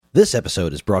This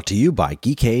episode is brought to you by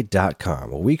Geekade.com,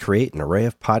 where we create an array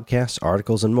of podcasts,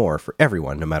 articles, and more for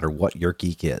everyone, no matter what your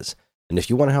geek is. And if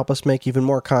you want to help us make even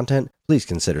more content, please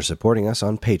consider supporting us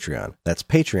on Patreon. That's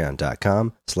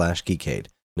patreon.com/Geekade.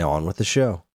 Now on with the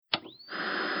show.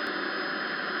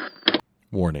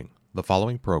 Warning. The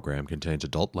following program contains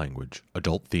adult language,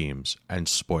 adult themes, and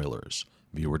spoilers.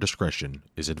 Viewer discretion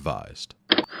is advised.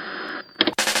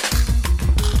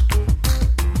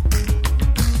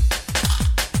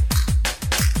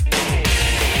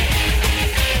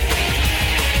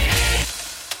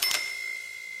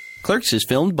 Clerks is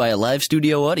filmed by a live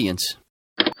studio audience.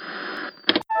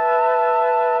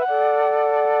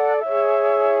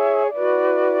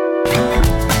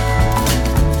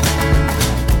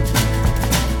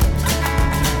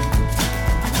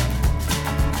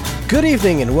 Good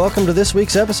evening and welcome to this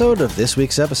week's episode of This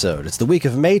Week's Episode. It's the week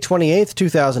of May 28th,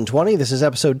 2020. This is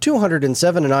episode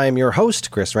 207 and I am your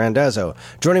host, Chris Randazzo.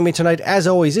 Joining me tonight, as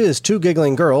always, is two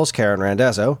giggling girls, Karen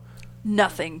Randazzo.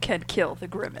 Nothing can kill the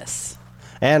grimace.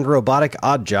 And robotic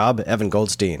odd job, Evan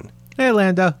Goldstein. Hey,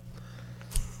 Lando.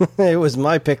 It was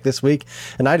my pick this week,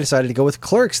 and I decided to go with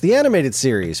Clerks, the animated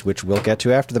series, which we'll get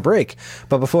to after the break.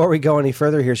 But before we go any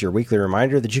further, here's your weekly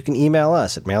reminder that you can email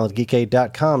us at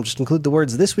mail@geekade.com. Just include the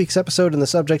words "this week's episode" in the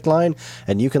subject line,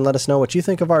 and you can let us know what you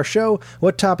think of our show,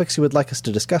 what topics you would like us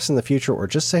to discuss in the future, or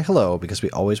just say hello, because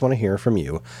we always want to hear from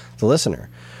you, the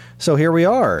listener. So here we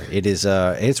are.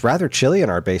 It's rather chilly in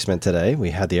our basement today.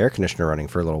 We had the air conditioner running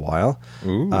for a little while.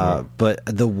 But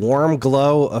the warm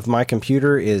glow of my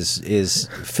computer is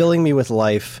filling me with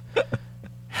life.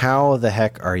 How the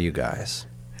heck are you guys?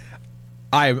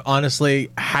 I'm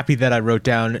honestly happy that I wrote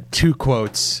down two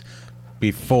quotes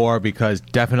before, because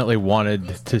definitely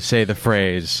wanted to say the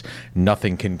phrase,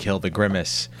 "Nothing can kill the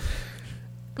grimace."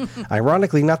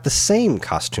 Ironically, not the same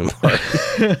costume party.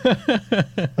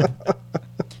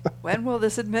 When will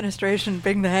this administration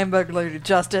bring the Hamburglar to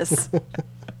justice?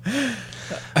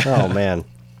 Oh, man.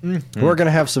 We're going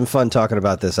to have some fun talking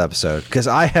about this episode, because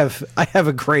I have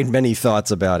a great many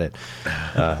thoughts about it.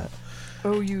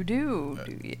 Oh, you do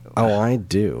you? Oh, I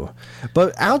do.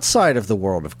 But outside of the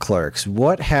world of Clerks,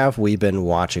 what have we been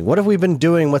watching? What have we been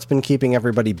doing? What's been keeping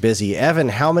everybody busy? Evan,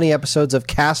 how many episodes of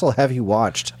Castle have you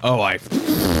watched?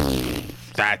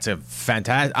 That's a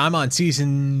fantastic... I'm on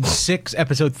season 6,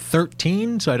 episode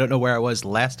 13, so I don't know where I was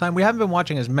last time. We haven't been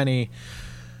watching as many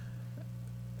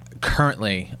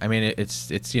currently. I mean, it's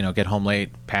get home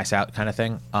late, pass out kind of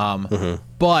thing.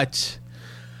 But...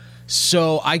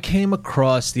 So I came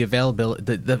across the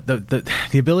availability, the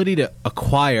ability to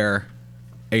acquire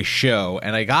a show,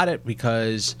 and I got it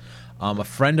because a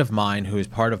friend of mine who is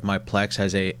part of my Plex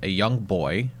has a young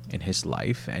boy in his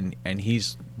life, and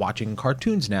he's watching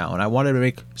cartoons now, and I wanted to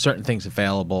make certain things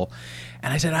available,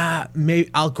 and I said, maybe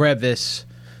I'll grab this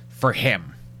for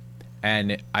him,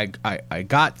 and I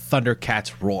got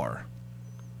Thundercats Roar.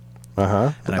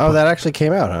 That actually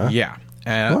came out, huh? Yeah,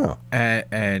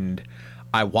 and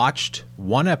I watched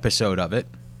one episode of it,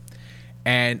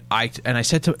 and I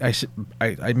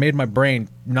made my brain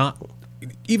not,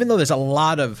 even though there's a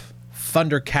lot of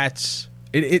Thundercats,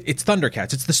 it's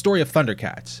Thundercats, it's the story of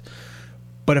Thundercats.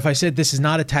 But if I said this is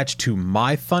not attached to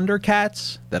my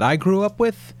Thundercats that I grew up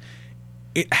with,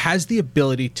 it has the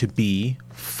ability to be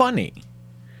funny,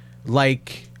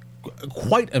 like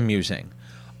quite amusing.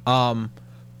 But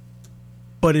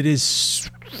it is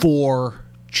for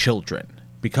children.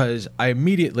 Because I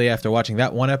immediately, after watching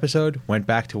that one episode, went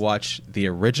back to watch the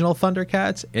original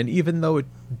Thundercats, and even though it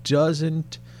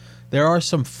doesn't, there are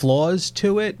some flaws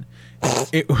to it.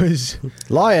 It was...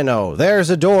 Lion-O,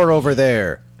 there's a door over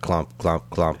there. Clomp, clomp,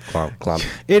 clomp, clomp, clomp.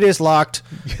 It is locked.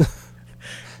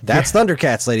 That's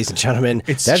Thundercats, ladies and gentlemen.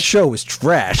 That show was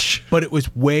trash. But it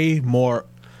was way more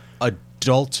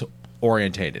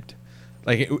adult-orientated.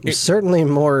 Like it was certainly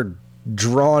more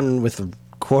drawn with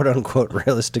quote-unquote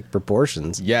realistic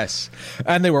proportions. Yes.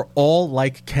 And they were all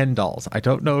like Ken dolls. I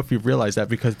don't know if you've realized that,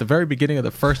 because the very beginning of the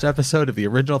first episode of the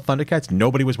original Thundercats,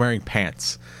 nobody was wearing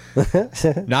pants.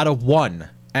 Not a one.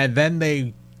 And then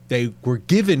they were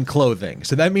given clothing.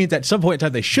 So that means at some point in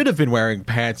time they should have been wearing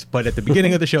pants, but at the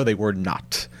beginning of the show they were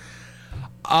not.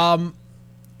 I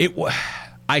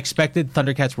expected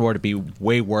Thundercats Roar to be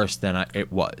way worse than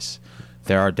it was.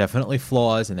 There are definitely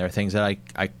flaws, and there are things that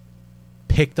I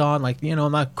picked on, like,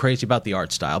 I'm not crazy about the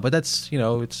art style, but that's,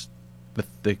 it's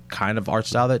the kind of art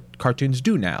style that cartoons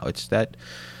do now. It's that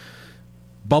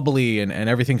bubbly and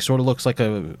everything sort of looks like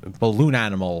a balloon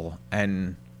animal,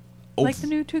 and like the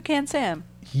new Toucan Sam.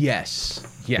 Yes.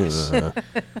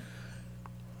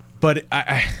 But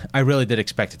I really did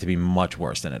expect it to be much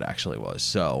worse than it actually was.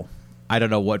 So I don't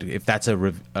know if that's a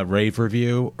rave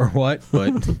review or what,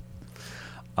 but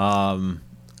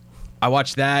I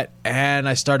watched that, and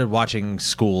I started watching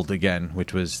Schooled again,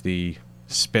 which was the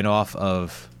spin-off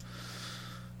of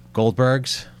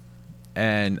Goldberg's,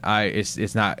 and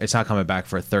it's not coming back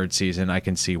for a third season. I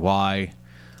can see why.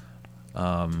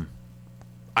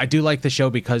 I do like the show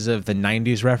because of the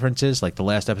 90s references. Like the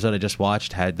last episode I just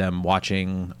watched had them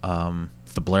watching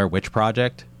the Blair Witch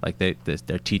Project. Like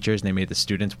they're teachers, and they made the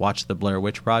students watch the Blair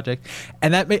Witch Project,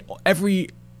 and that every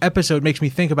episode makes me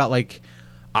think about, like,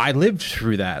 I lived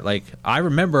through that. Like, I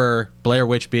remember Blair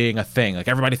Witch being a thing. Like,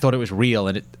 everybody thought it was real,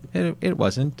 and it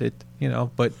wasn't.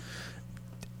 But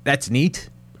that's neat.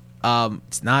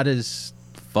 It's not as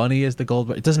funny as the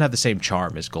Goldberg. It doesn't have the same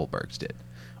charm as Goldberg's did,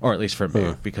 or at least for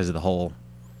me, because of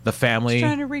the family. It's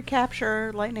trying to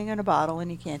recapture lightning in a bottle,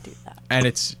 and you can't do that. And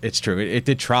it's true. It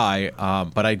did try,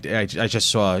 but I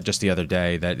just saw just the other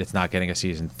day that it's not getting a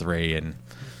season 3, and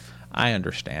I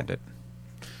understand it.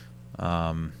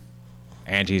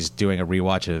 Angie's doing a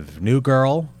rewatch of New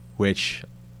Girl, which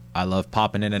I love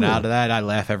popping in and out of that. I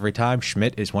laugh every time.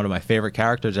 Schmidt is one of my favorite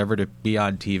characters ever to be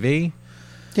on TV.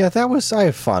 Yeah, I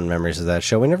have fond memories of that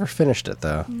show. We never finished it,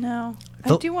 though. No.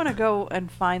 I do want to go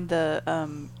and find the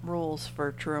rules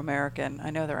for True American.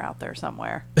 I know they're out there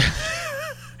somewhere.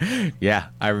 Yeah,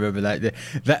 I remember that.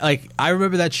 I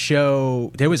remember that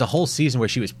show. There was a whole season where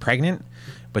she was pregnant,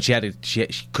 but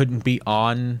she couldn't be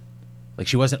on. Like,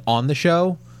 she wasn't on the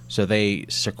show, so they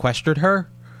sequestered her.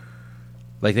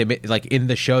 Like, in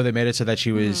the show, they made it so that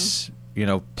she was, she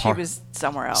was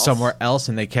somewhere else,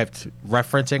 and they kept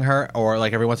referencing her, or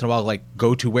like every once in a while, like,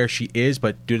 go to where she is,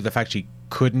 but due to the fact she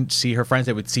couldn't see her friends,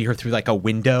 they would see her through like a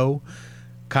window,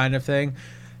 kind of thing.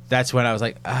 That's when I was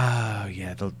like, oh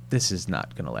yeah, this is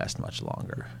not going to last much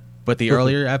longer. But the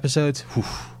earlier episodes,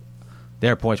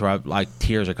 there are points where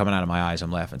tears are coming out of my eyes.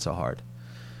 I'm laughing so hard.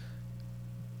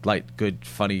 Like, good,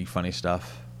 funny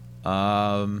stuff.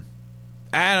 And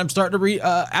I'm starting to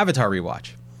Avatar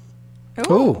rewatch.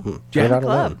 Ooh, yeah, not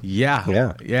club.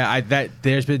 Yeah.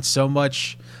 There's been so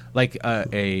much, like,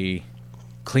 a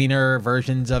cleaner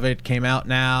versions of it came out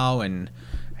now, and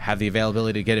have the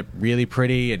availability to get it really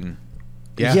pretty, and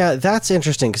yeah, that's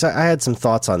interesting, because I had some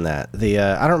thoughts on that.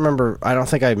 I don't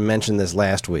think I mentioned this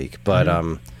last week,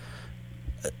 but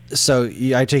so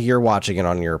I take you're watching it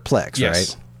on your Plex,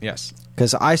 right? Yes.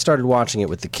 Because I started watching it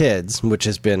with the kids, which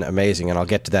has been amazing, and I'll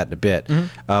get to that in a bit.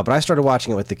 But I started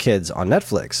watching it with the kids on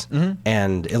Netflix,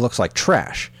 and it looks like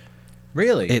trash.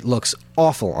 Really? It looks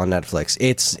awful on Netflix.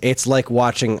 It's like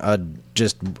watching a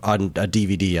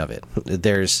DVD of it.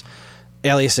 There's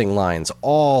aliasing lines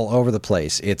all over the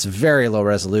place. It's very low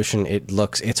resolution.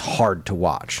 It's hard to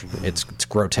watch. It's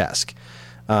grotesque.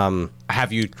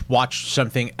 Have you watched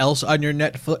something else on your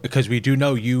Netflix? Because we do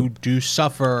know you do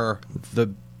suffer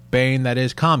the bane that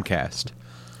is Comcast.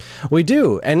 We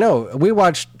do, and no, we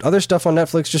watch other stuff on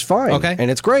Netflix just fine. Okay,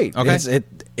 and it's great. Okay,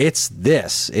 it's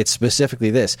specifically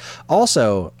this.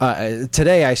 Also,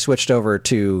 today I switched over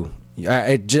to.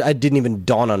 It didn't even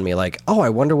dawn on me, like, oh, I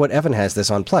wonder what Evan has this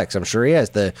on Plex. I'm sure he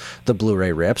has the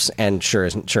Blu-ray rips, and sure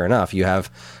enough, you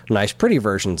have nice, pretty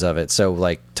versions of it. So,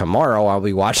 like, tomorrow I'll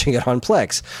be watching it on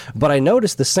Plex. But I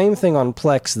noticed the same thing on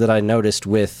Plex that I noticed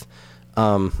with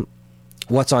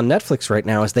what's on Netflix right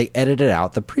now is they edited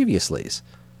out the previouslys.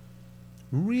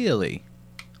 Really?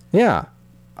 Yeah.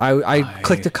 I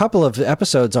clicked a couple of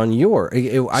episodes on I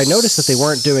noticed that they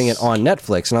weren't doing it on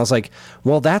Netflix, and I was like,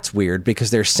 well, that's weird,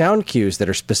 because there's sound cues that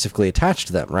are specifically attached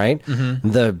to them, right? Mm-hmm.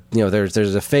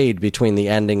 There's a fade between the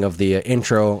ending of the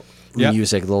intro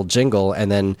music, little jingle,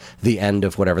 and then the end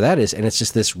of whatever that is, and it's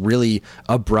just this really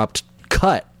abrupt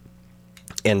cut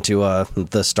into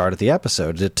the start of the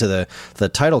episode, to the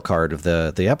title card of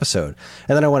the episode.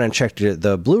 And then I went and checked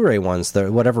the Blu-ray ones,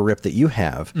 whatever rip that you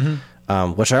have,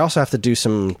 which I also have to do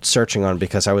some searching on,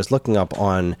 because I was looking up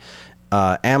on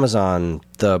Amazon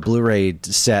the Blu-ray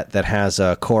set that has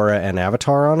Korra and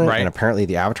Avatar on it, right. And apparently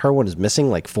the Avatar one is missing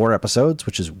like 4 episodes,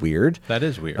 which is weird. That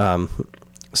is weird.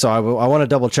 So I want to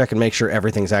double check and make sure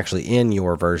everything's actually in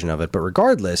your version of it. But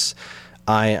regardless,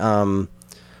 I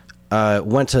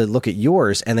went to look at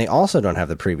yours, and they also don't have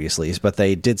the previouslys, but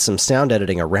they did some sound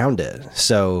editing around it.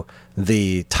 So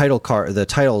the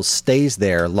title stays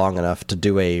there long enough to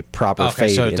do a proper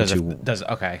fade so it into. Does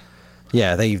okay.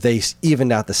 Yeah, they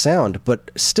evened out the sound,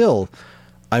 but still,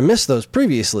 I miss those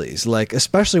previouslys. Like,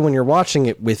 especially when you're watching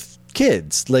it with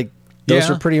kids, like. Those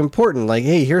are pretty important. Like,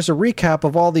 hey, here's a recap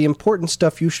of all the important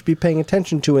stuff you should be paying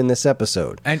attention to in this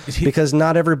episode. Because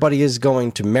not everybody is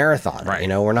going to marathon. Right.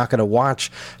 We're not going to watch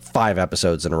 5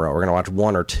 episodes in a row. We're going to watch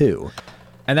 1 or 2.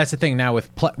 And that's the thing now with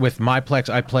my Plex.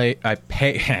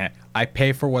 I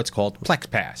pay for what's called Plex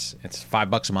Pass. It's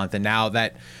 $5 a month, and now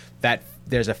that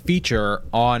there's a feature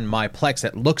on my Plex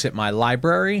that looks at my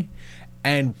library,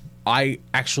 and I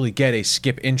actually get a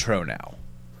skip intro now.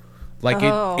 Like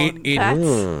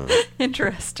that's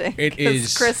interesting. It 'Cause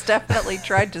is. Chris definitely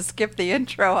tried to skip the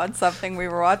intro on something we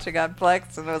were watching on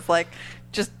Plex, and it was like,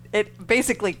 it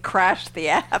basically crashed the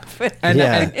app. For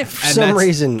some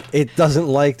reason it doesn't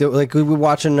like we were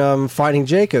watching Finding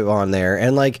Jacob on there,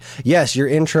 and like, yes, your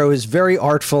intro is very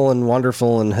artful and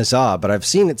wonderful and huzzah, but I've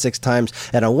seen it 6 times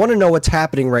and I want to know what's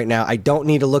happening right now. I don't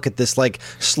need to look at this like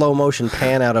slow motion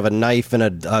pan out of a knife in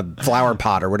a flower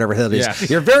pot or whatever the hell it is. Yes.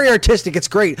 You're very artistic, it's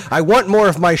great. I want more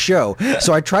of my show.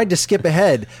 So I tried to skip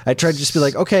ahead. I tried to just be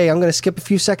like, okay, I'm going to skip a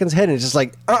few seconds ahead, and it's just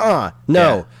like, no,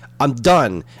 Yeah. I'm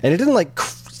done. And it didn't like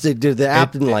the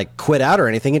app didn't like quit out or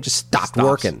anything. It just stopped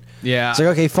working. Yeah. It's like,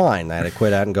 okay, fine. I had to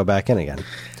quit out and go back in again.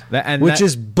 Which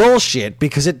is bullshit,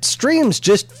 because it streams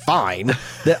just fine.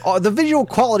 The visual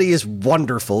quality is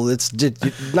wonderful. It's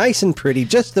nice and pretty,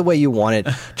 just the way you want it,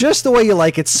 just the way you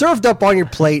like it, served up on your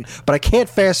plate, but I can't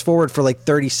fast forward for like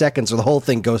 30 seconds or the whole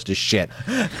thing goes to shit.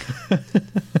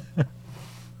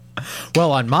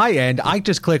 Well, on my end, I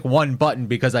just click one button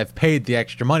because I've paid the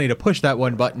extra money to push that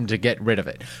one button to get rid of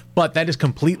it. But that is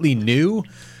completely new,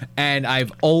 and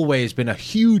I've always been a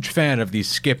huge fan of the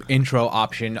skip intro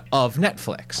option of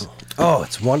Netflix. Oh,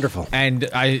 it's wonderful. And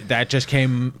that just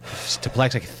came to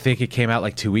Plex, I think it came out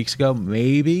like 2 weeks ago,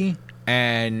 maybe.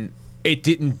 And it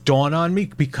didn't dawn on me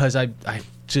because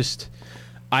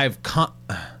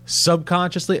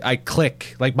subconsciously, I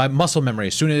click, like my muscle memory,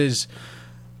 as soon as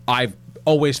I've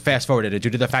always fast forwarded it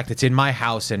due to the fact it's in my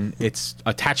house and it's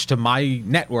attached to my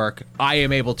network, I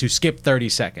am able to skip 30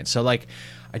 seconds. So like,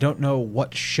 I don't know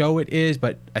what show it is,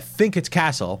 but I think it's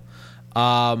Castle.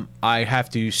 I have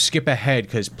to skip ahead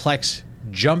because Plex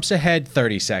jumps ahead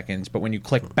 30 seconds, but when you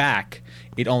click back,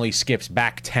 it only skips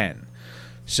back 10.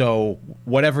 So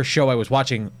whatever show I was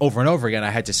watching over and over again, I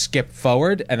had to skip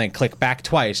forward and then click back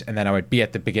twice, and then I would be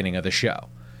at the beginning of the show.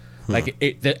 Like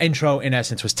the intro, in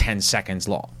essence, was 10 seconds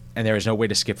long, and there is no way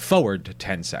to skip forward to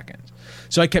 10 seconds.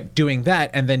 So I kept doing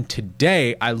that, and then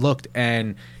today I looked,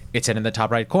 and it said in the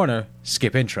top right corner,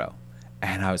 skip intro.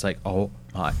 And I was like, oh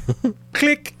my.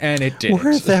 Click, and it did.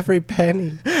 Worth every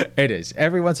penny. It is.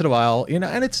 Every once in a while,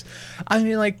 and it's, I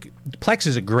mean, like, Plex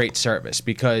is a great service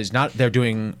because they're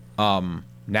doing,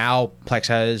 now Plex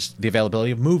has the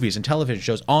availability of movies and television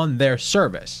shows on their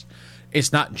service.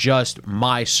 It's not just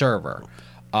my server.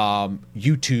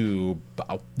 YouTube,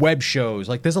 web shows,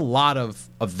 like there's a lot of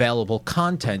available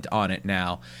content on it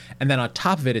now. And then on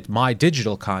top of it, it's my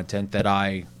digital content that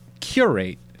I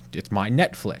curate. It's my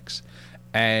Netflix.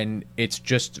 And it's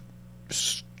just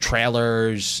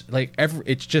trailers, like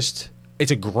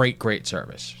it's a great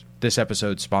service. This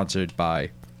episode's sponsored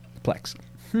by Plex.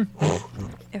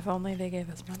 If only they gave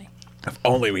us money. If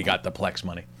only we got the Plex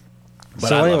money. But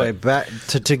so anyway, back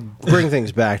to bring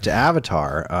things back to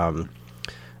Avatar,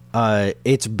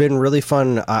 it's been really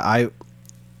fun.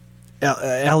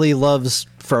 Ellie loves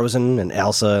Frozen and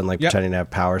Elsa and like pretending to have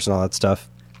powers and all that stuff.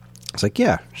 It's like,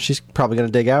 yeah, she's probably going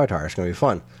to dig Avatar. It's going to be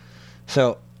fun.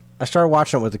 So I started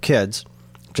watching it with the kids,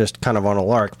 just kind of on a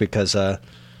lark because, sometimes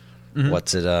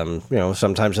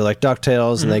they like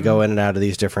DuckTales and they go in and out of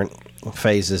these different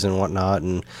phases and whatnot,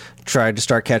 and tried to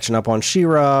start catching up on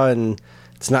She-Ra, and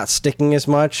it's not sticking as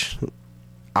much.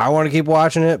 I want to keep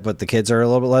watching it, but the kids are a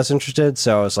little bit less interested,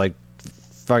 so I was like,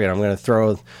 fuck it, I'm going to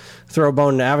throw a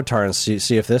bone to Avatar and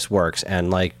see if this works.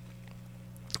 And like,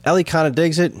 Ellie kind of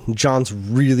digs it. John's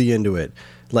really into it,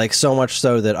 like so much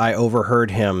so that I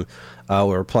overheard him. We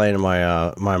were playing in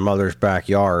my mother's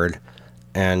backyard,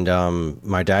 and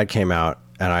my dad came out,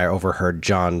 and I overheard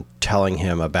John telling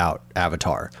him about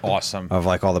Avatar. Awesome. Of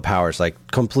like all the powers, like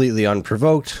completely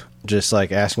unprovoked, just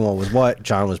like asking what was what.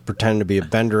 John was pretending to be a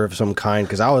bender of some kind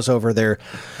because I was over there.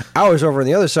 I was over on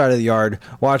the other side of the yard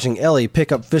watching Ellie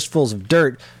pick up fistfuls of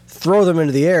dirt, throw them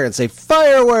into the air, and say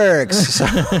fireworks. So,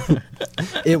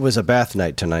 it was a bath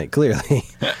night tonight, clearly.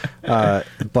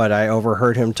 But I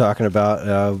overheard him talking about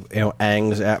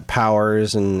Aang's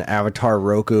powers and Avatar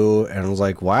Roku, and I was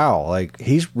like, wow, like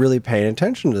he's really paying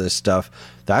attention to this stuff.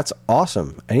 That's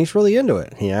awesome, and he's really into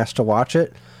it. He asked to watch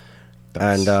it,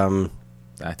 that's great.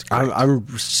 I'm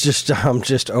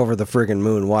just over the friggin'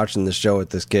 moon watching this show with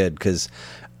this kid because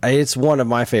it's one of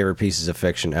my favorite pieces of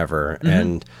fiction ever,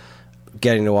 and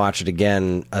getting to watch it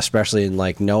again, especially in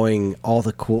like knowing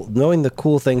the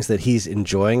cool things that he's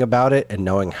enjoying about it, and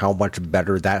knowing how much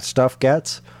better that stuff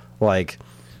gets. Like,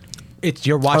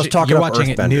 you're watching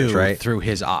it new, right, through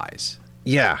his eyes.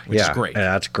 Yeah, which is great.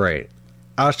 Yeah, that's great.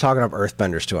 I was talking up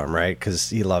Earthbenders to him, right? Because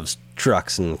he loves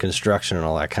trucks and construction and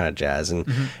all that kind of jazz. And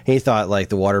he thought like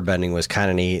the water bending was kind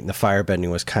of neat and the fire bending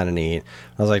was kind of neat.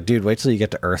 I was like, dude, wait till you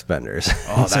get to Earthbenders.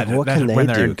 Oh, like, what can they when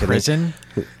they're do? in prison?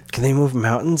 Can they move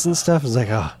mountains and stuff? I was like,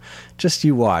 oh, just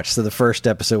you watch. So the first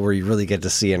episode where you really get to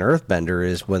see an Earthbender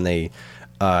is when they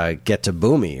get to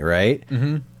Boomy, right?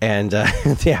 Mm-hmm. And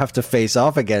they have to face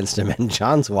off against him. And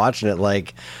John's watching it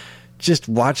like, just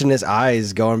watching his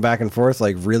eyes going back and forth,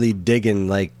 like really digging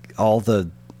like all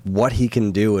the what he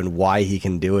can do and why he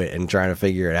can do it and trying to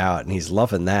figure it out. And he's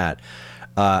loving that.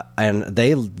 And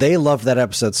they loved that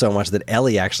episode so much that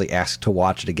Ellie actually asked to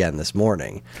watch it again this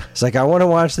morning. It's like, I want to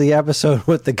watch the episode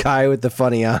with the guy with the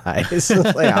funny eyes.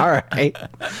 Like, all right,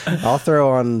 I'll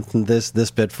throw on this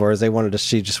bit for us.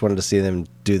 She just wanted to see them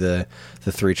do the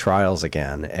 3 trials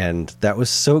again. And that was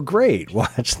so great.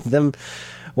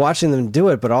 Watching them do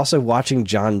it, but also watching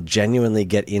John genuinely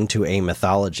get into a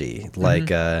mythology.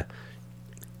 Like,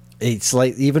 it's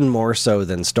like even more so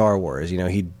than Star Wars. You know,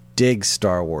 he digs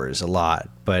Star Wars a lot,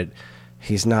 but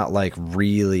he's not like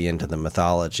really into the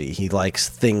mythology. He likes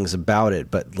things about it,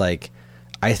 but like,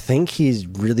 I think he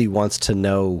really wants to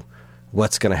know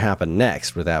what's going to happen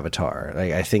next with Avatar.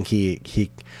 Like, I think he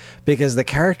because the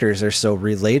characters are so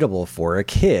relatable for a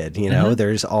kid, you know,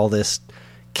 there's all this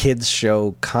kids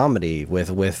show comedy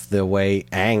with the way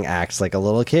Aang acts like a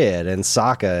little kid and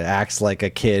Sokka acts like a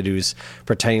kid who's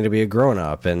pretending to be a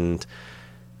grown-up, and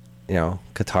you know,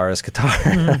 Katara's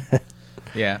Katara.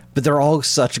 Yeah. But they're all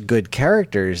such good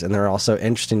characters and they're also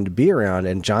interesting to be around.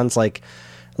 And John's like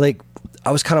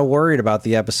I was kind of worried about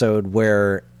the episode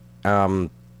where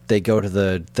they go to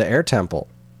the air temple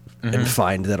and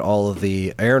find that all of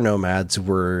the air nomads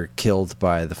were killed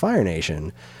by the Fire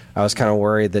Nation. I was kind of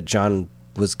worried that John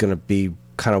was going to be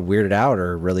kind of weirded out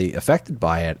or really affected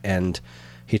by it, and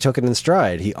he took it in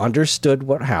stride. He understood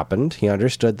what happened. He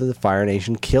understood that the Fire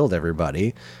Nation killed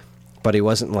everybody, but he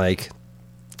wasn't like,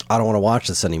 I don't want to watch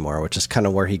this anymore, which is kind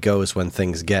of where he goes when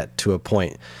things get to a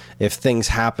point. If things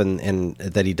happen and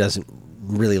that he doesn't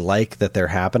really like that they're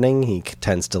happening, he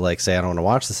tends to like say, I don't want to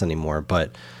watch this anymore.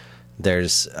 But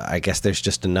I guess there's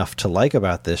just enough to like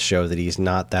about this show that he's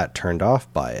not that turned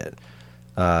off by it.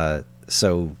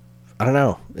 So I don't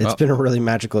know. It's been a really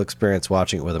magical experience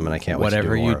watching it with him, and I can't wait to do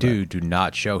more. Whatever you do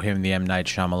not show him the M. Night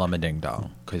Shyamalan Ding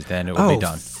Dong, because then it will be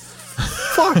done.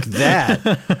 Fuck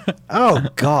that. Oh,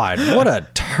 God. What a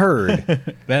turd.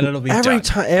 Then it'll be every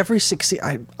done. Every 60...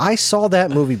 I saw that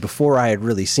movie before I had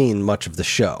really seen much of the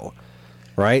show,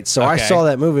 right? So I saw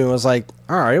that movie and was like,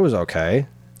 all right, it was okay.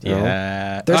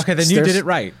 Yeah. Okay, then you did it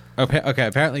right. Okay,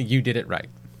 apparently you did it right.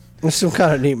 There's some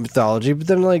kind of neat mythology, but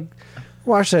then, like,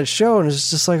 watch that show and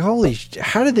it's just like, holy,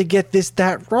 how did they get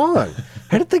that wrong?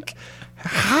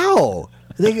 How?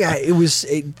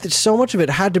 So much of it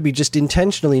had to be just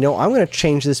intentionally, no, I'm going to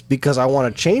change this because I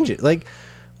want to change it. Like,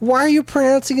 why are you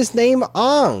pronouncing his name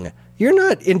Ong? You're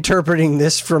not interpreting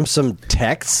this from some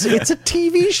texts. It's a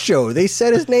TV show. They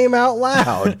said his name out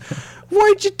loud.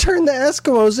 Why'd you turn the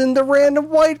Eskimos into random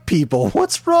white people?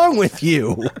 What's wrong with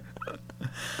you?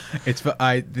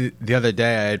 The other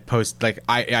day I had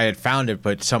I had found it,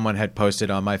 but someone had posted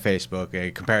on my Facebook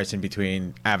a comparison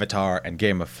between Avatar and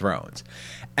Game of Thrones,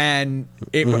 and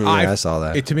I saw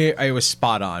that. To me, it was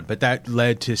spot on, but that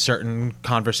led to certain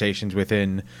conversations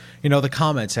within, the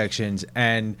comment sections,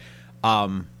 and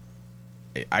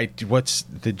what's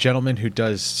the gentleman who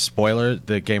does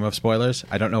the Game of Spoilers?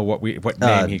 I don't know what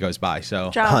name he goes by.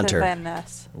 So Jonathan Hunter. Van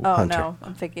Ness. Oh Hunter. no,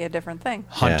 I'm thinking a different thing.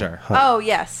 Hunter. Yeah. Oh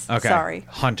yes. Okay. Sorry.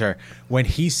 Hunter. When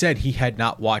he said he had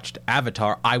not watched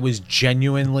Avatar, I was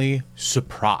genuinely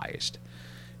surprised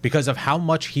because of how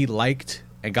much he liked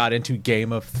and got into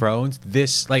Game of Thrones.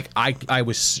 I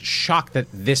was shocked that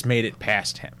this made it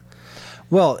past him.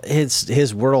 Well,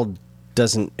 his world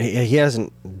he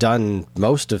hasn't done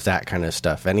most of that kind of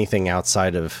stuff. Anything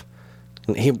outside of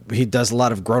he does a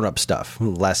lot of grown-up stuff,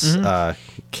 less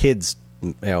kids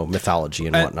mythology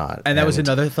and whatnot. And that was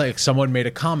another thing. Someone made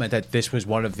a comment that this was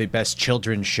one of the best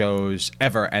children's shows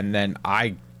ever, and then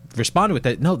I responded with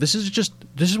that. No, this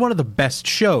is one of the best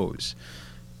shows.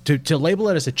 To label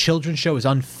it as a children's show is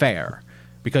unfair,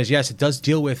 because yes, it does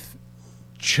deal with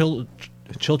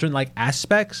children-like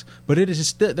aspects, but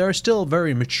there are still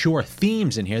very mature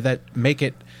themes in here that make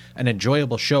it an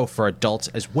enjoyable show for adults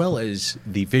as well as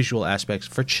the visual aspects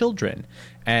for children.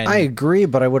 And I agree,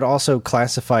 but I would also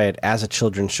classify it as a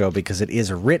children's show because it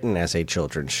is written as a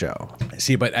children's show.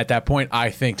 See, but at that point, I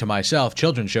think to myself,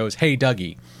 children's shows, Hey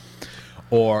Dougie,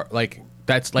 or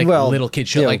that's little kid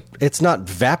show. It's not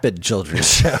vapid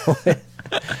children's show.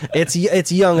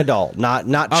 It's young adult, not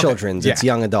Okay, children's. yeah. It's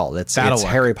young adult. It's That'll work.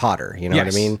 Harry Potter. You know what I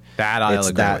Yes, mean? that I'll it's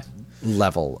agree that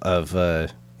level of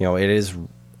it is.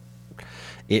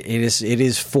 It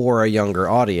is for a younger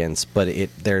audience, but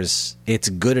it's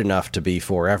good enough to be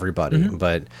for everybody. Mm-hmm.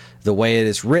 But the way it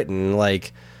is written,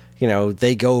 like,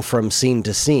 they go from scene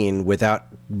to scene without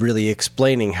really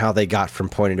explaining how they got from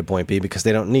point A to point B because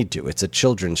they don't need to. It's a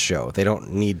children's show. They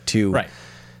don't need to. Right.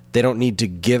 They don't need to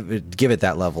give it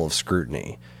that level of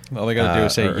scrutiny. All they got to do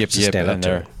is say or yip to yip, stand up and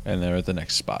to they're at the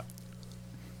next spot.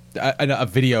 A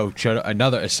video showed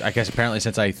another. I guess apparently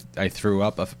since I threw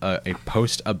up a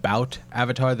post about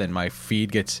Avatar, then my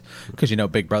feed gets, because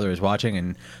Big Brother is watching,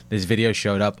 and this video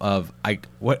showed up of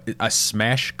a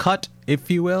smash cut, if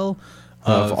you will,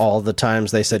 Of all the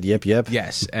times they said yip yip.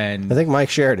 yes, and I think Mike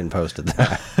Sheridan posted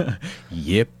that.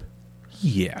 yip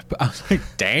yip. I was like,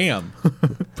 damn.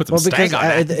 Put some Well, because stank on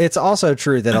that. it's also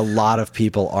true that a lot of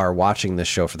people are watching this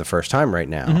show for the first time right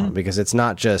now, Mm-hmm. because it's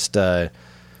not just Matt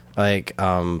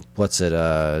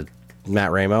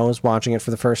Ramo is watching it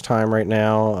for the first time right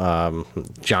now.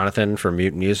 Jonathan from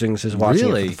Mutant Musings is watching it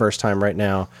Really? for the first time right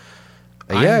now.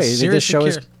 I'm This seriously show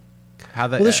is. curious how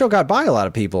that. Well, this show got by a lot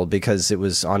of people because it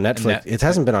was on Netflix. It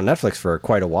hasn't been on Netflix for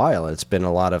quite a while. It's been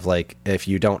a lot of if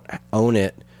you don't own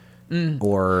it,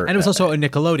 or and it was also a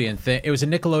Nickelodeon thing. It was a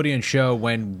Nickelodeon show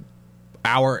when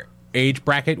our age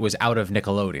bracket was out of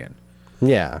Nickelodeon.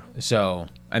 yeah. So,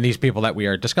 and these people that we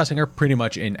are discussing are pretty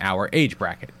much in our age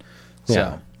bracket. So,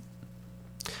 Yeah.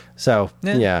 So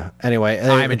yeah. Anyway,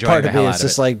 I'm enjoying part the of me hell is out of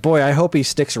just it. like, boy, I hope he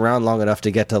sticks around long enough to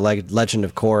get to Legend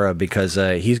of Korra, because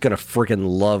he's gonna freaking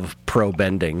love pro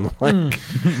bending. Like,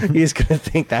 he's gonna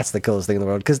think that's the coolest thing in the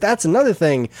world. Because that's another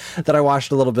thing that I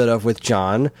watched a little bit of with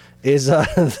John is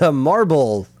the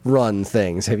marble run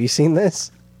things. Have you seen this?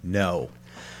 no.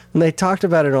 And they talked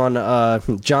about it on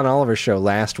John Oliver's show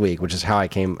last week, which is how I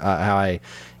came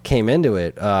into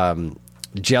it.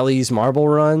 Jelly's Marble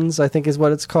Runs, I think, is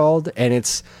what it's called, and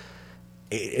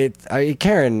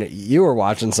Karen, you were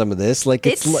watching some of this. Like,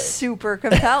 It's super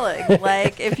compelling.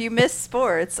 Like, if you miss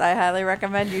sports, I highly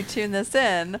recommend you tune this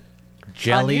in.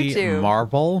 Jelly YouTube.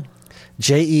 Marble.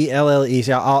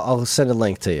 JELLE. I'll send a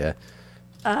link to you.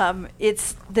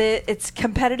 It's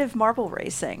competitive marble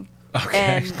racing. Okay.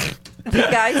 And the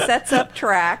guy sets up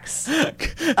tracks.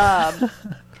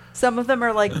 Some of them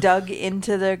are dug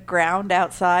into the ground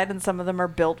outside, and some of them are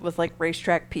built with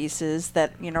racetrack pieces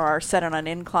that are set on an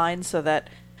incline so that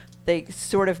they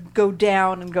sort of go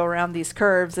down and go around these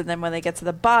curves, and then when they get to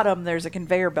the bottom, there's a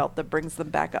conveyor belt that brings them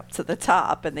back up to the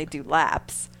top, and they do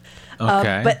laps.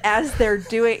 Okay. But as they're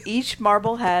doing, each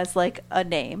marble has a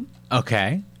name,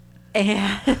 Okay.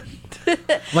 and Are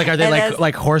they And as-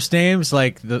 like horse names?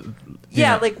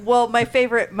 yeah, my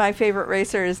favorite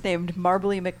racer is named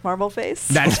Marbly McMarbleface.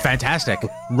 That's fantastic.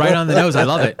 Right on the nose. I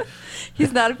love it.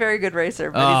 He's not a very good racer,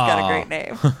 but he's got a great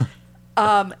name.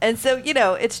 And so,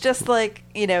 it's just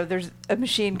there's a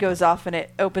machine goes off and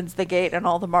it opens the gate and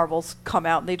all the marbles come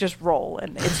out and they just roll,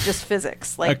 and it's just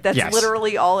physics. That's yes.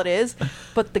 literally all it is.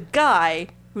 But the guy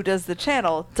who does the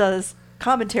channel does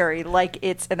commentary like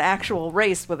it's an actual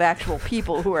race with actual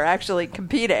people who are actually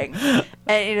competing,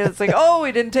 and it's oh,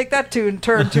 he didn't take that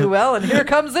turn too well, and here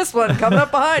comes this one coming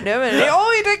up behind him, and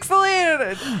he takes the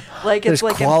lead. There's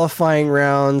qualifying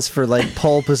rounds for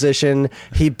pole position.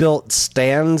 He built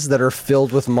stands that are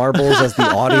filled with marbles as the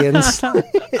audience.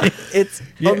 It's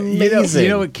amazing. You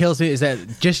know what kills me is that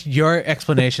just your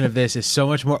explanation of this is so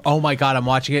much more. Oh my god, I'm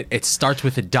watching it. It starts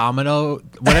with a domino,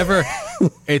 whatever.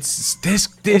 It's this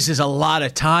is a lot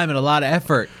of time and a lot of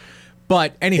effort.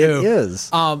 But anywho, It is.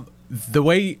 The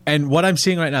way and what I'm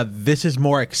seeing right now, this is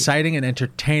more exciting and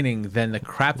entertaining than the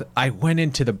crap. I went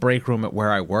into the break room at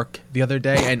where I work the other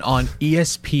day, and on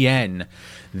ESPN,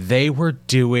 they were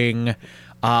doing.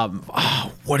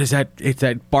 What is that? It's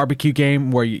that barbecue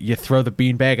game where you throw the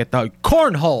beanbag at the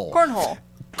cornhole.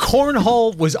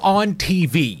 Cornhole was on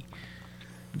TV.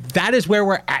 That is where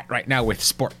we're at right now with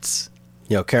sports.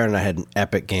 Karen and I had an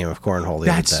epic game of cornhole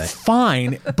the other day. That's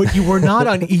fine, but you were not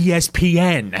on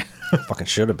ESPN. Fucking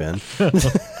should have been.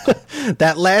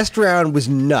 That last round was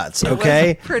nuts,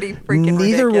 okay? was pretty freaking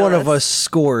Neither one of ridiculous. us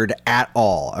scored at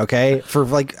all, okay? For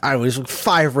it was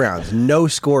 5 rounds, no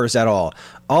scores at all.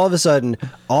 All of a sudden,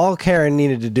 all Karen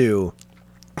needed to do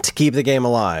to keep the game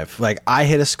alive. Like, I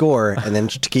hit a score, and then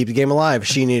to keep the game alive,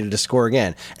 she needed to score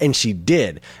again. And she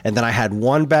did. And then I had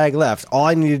one bag left. All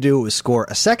I needed to do was score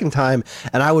a second time,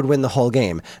 and I would win the whole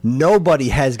game. Nobody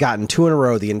has gotten 2 in a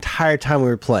row the entire time we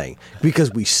were playing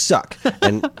because we suck.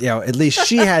 And, at least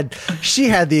she had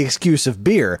the excuse of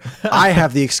beer. I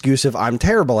have the excuse of I'm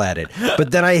terrible at it.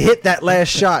 But then I hit that last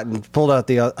shot and pulled out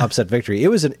the upset victory. It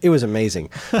was amazing.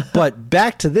 But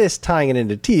back to this, tying it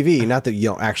into TV, not that you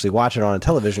don't actually watch it on a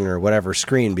television or whatever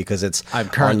screen because it's I'm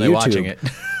currently on YouTube. watching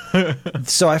it.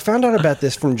 So I found out about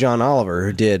this from John Oliver,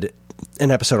 who did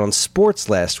an episode on sports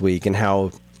last week and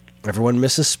how everyone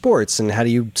misses sports and how do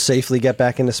you safely get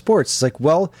back into sports. It's like,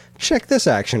 well, check this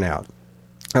action out.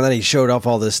 And then he showed off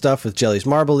all this stuff with Jelly's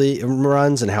Marble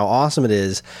runs and how awesome it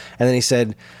is. And then he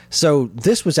said, so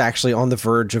this was actually on the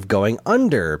verge of going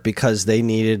under because they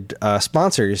needed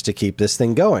sponsors to keep this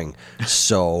thing going.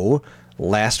 So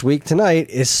Last Week Tonight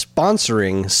is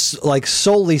sponsoring, like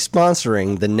solely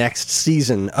sponsoring the next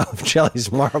season of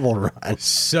Jelly's Marble Run.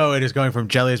 So it is going from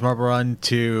Jelly's Marble Run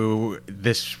to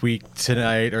This Week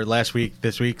Tonight or Last Week,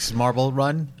 This Week's Marble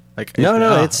Run?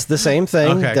 No, it's the same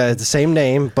thing, Okay. the same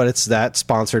name, but it's that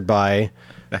sponsored by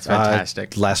That's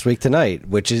fantastic. Last Week Tonight,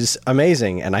 which is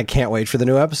amazing, and I can't wait for the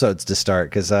new episodes to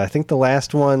start because I think the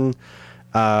last one,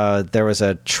 there was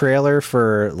a trailer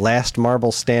for Last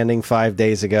Marble Standing 5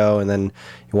 days ago, and then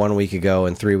 1 week ago,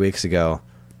 and 3 weeks ago.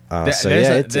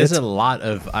 There's a lot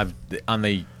of on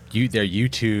their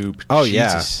YouTube. Oh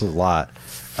Jesus. yeah, a lot.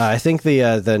 I think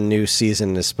the new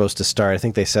season is supposed to start. I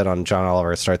think they said on John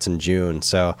Oliver it starts in June.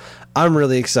 So I'm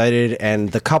really excited.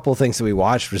 And the couple things that we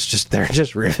watched they're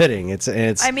just riveting. It's.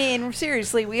 I mean,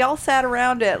 seriously, we all sat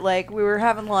around it like we were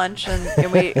having lunch,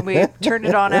 and we turned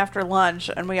it on after lunch,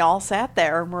 and we all sat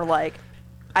there and we're like,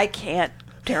 I can't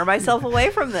tear myself away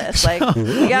from this. Like,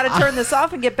 we got to turn this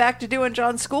off and get back to doing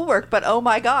John's schoolwork. But oh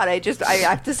my god, I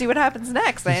have to see what happens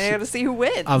next. I got to see who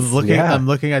wins. I'm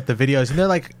looking at the videos, and they're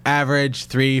like average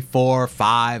 3, 4,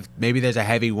 5. Maybe there's a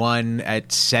heavy one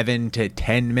at 7 to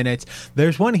 10 minutes.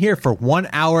 There's one here for 1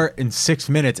 hour and 6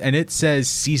 minutes, and it says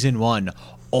season 1,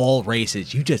 all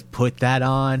races. You just put that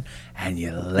on and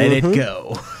you let it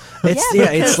go.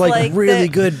 It's like really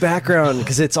good background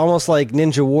because it's almost like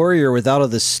Ninja Warrior without all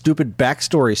the stupid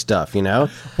backstory stuff,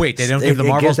 Wait, they don't give the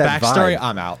Marbles gives that backstory? vibe.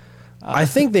 I'm out. I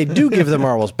think they do give the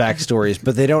Marbles backstories,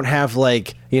 but they don't have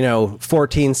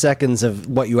 14 seconds of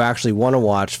what you actually want to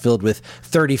watch filled with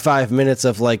 35 minutes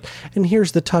of and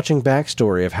here's the touching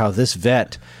backstory of how this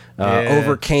vet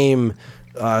overcame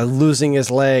losing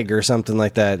his leg or something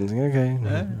like that. Okay.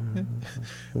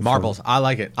 Marbles, I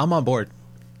like it. I'm on board.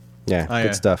 Yeah,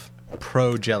 good stuff.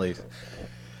 Pro Jellies.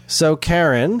 So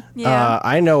Karen, Yeah.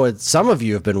 I know some of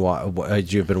you have been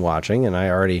you've been watching, and I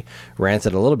already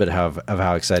ranted a little bit of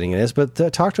how exciting it is. But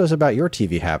talk to us about your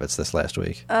TV habits this last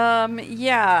week. Well,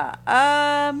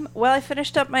 I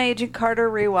finished up my Agent Carter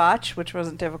rewatch, which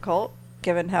wasn't difficult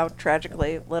given how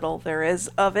tragically little there is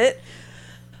of it.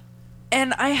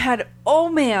 And I had,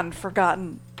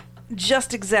 forgotten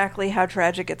just exactly how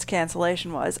tragic its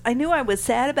cancellation was. I knew I was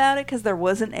sad about it because there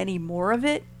wasn't any more of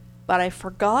it, but I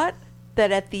forgot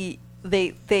that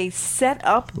they set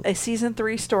up a season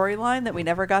 3 storyline that we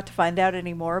never got to find out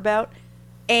any more about,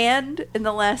 and in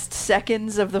the last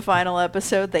seconds of the final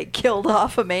episode they killed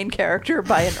off a main character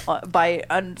by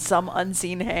some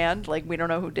unseen hand. Like, we don't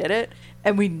know who did it,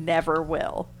 and we never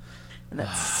will, and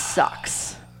that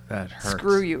sucks. That hurts.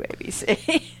 Screw you,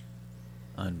 ABC.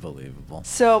 Unbelievable.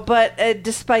 So, but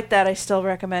despite that, I still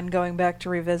recommend going back to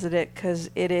revisit it because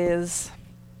it is,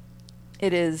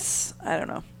 I don't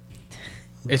know.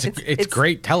 It's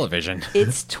great television.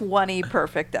 It's 20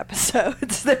 perfect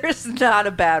episodes. There's not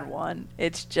a bad one.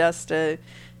 It's just a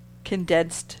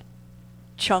condensed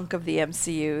chunk of the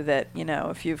MCU that,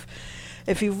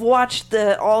 if you've watched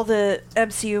all the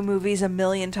MCU movies a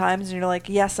million times and you're like,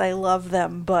 yes, I love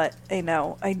them, but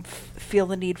I feel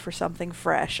the need for something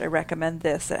fresh, I recommend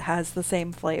this. It has the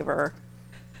same flavor,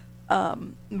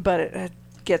 but it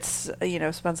gets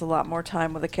spends a lot more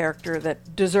time with a character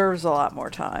that deserves a lot more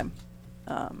time.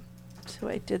 So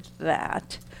I did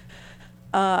that.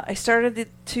 I started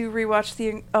to rewatch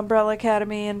the Umbrella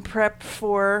Academy in prep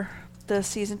for the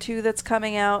season 2 that's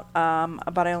coming out,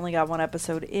 but I only got 1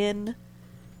 episode in.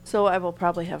 So I will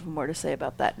probably have more to say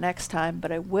about that next time.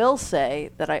 But I will say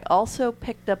that I also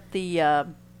picked up the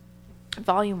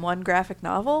Volume 1 graphic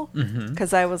novel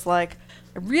because I was like,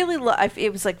 I really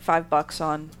it was like $5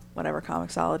 on whatever,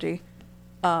 Comixology.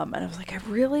 And I was like, I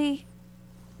really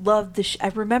love this. I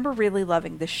remember really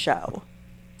loving this show.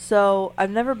 So I've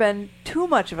never been too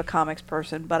much of a comics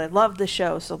person, but I love the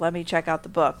show. So let me check out the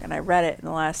book. And I read it in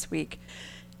the last week.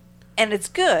 and it's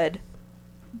good,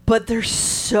 but there's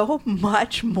so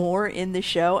much more in the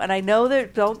show. And I know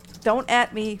that don't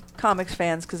at me, comics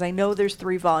fans, because I know there's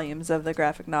 3 volumes of the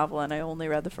graphic novel, and I only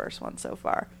read the first one so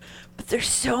far. But there's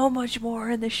so much more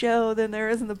in the show than there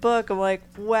is in the book. I'm like,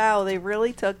 wow, they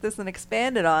really took this and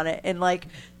expanded on it in like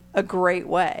a great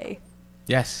way.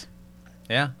 Yes.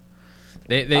 Yeah.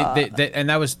 They and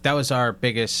that was our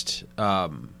biggest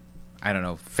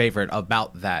favorite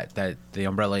about that the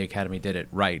Umbrella Academy did it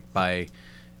right by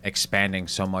expanding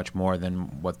so much more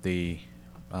than what the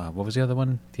what was the other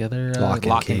one? The other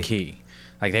Lock and Key.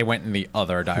 Like they went in the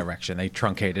other direction. They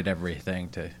truncated everything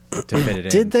to fit it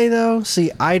in. Did they though?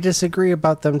 See, I disagree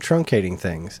about them truncating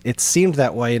things. It seemed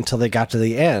that way until they got to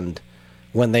the end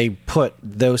when they put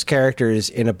those characters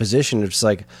in a position of just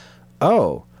like,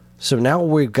 oh, so now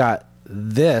we've got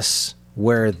this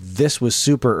where this was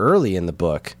super early in the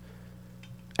book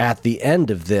at the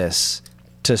end of this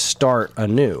to start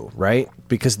anew, right?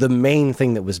 Because the main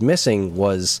thing that was missing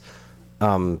was,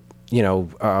 what's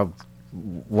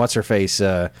her face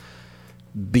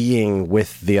being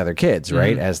with the other kids,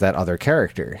 right? As that other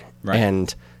character. Right.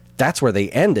 And that's where they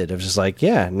ended. It was just like,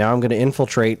 yeah, now I'm going to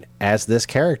infiltrate as this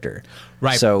character.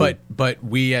 Right, So, but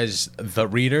we as the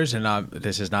readers, and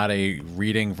this is not a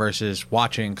reading versus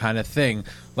watching kind of thing,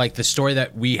 like the story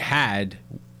that we had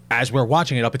as we're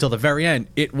watching it up until the very end,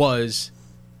 it was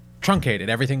truncated.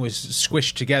 Everything was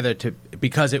squished together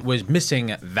because it was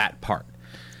missing that part.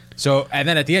 So, and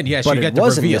then at the end, yes, but you get it the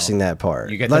wasn't reveal. missing that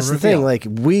part. You get That's the the thing. reveal. Like,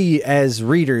 we as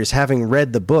readers, having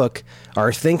read the book,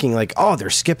 are thinking like, oh, they're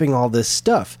skipping all this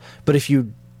stuff. But if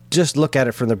you just look at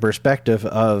it from the perspective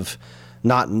of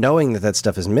not knowing that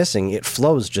stuff is missing, it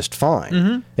flows just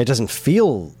fine. It doesn't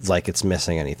feel like it's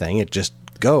missing anything. It just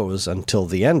goes until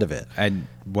the end of it. And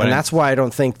that's why I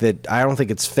don't think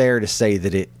it's fair to say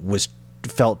that it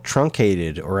felt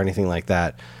truncated or anything like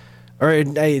that. Or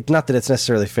not that it's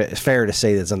necessarily fair to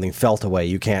say that something felt away.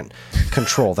 You can't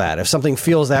control that. If something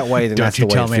feels that way, then that's the way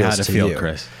it feels to you. Don't you tell me how to feel,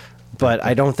 Chris. But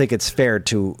I don't think it's fair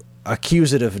to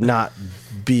accuse it of not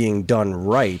being done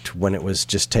right when it was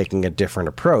just taking a different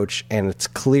approach, and it's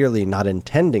clearly not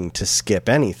intending to skip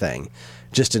anything,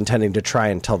 just intending to try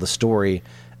and tell the story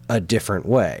a different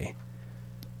way.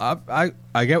 I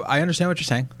understand what you're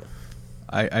saying.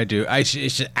 I do. It's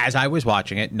just, as I was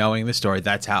watching it, knowing the story,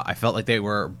 that's how I felt like they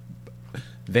were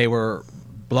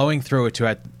blowing through it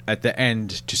at the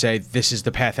end to say this is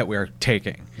the path that we're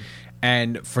taking.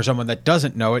 And for someone that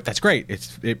doesn't know it, that's great.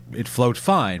 It flowed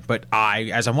fine. But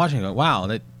as I'm watching, I go,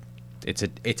 wow, it's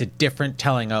a different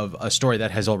telling of a story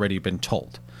that has already been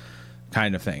told,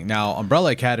 kind of thing. Now,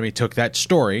 Umbrella Academy took that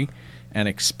story and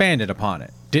expanded upon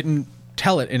it. Didn't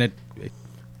tell it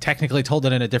technically told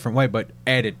it in a different way, but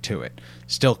added to it.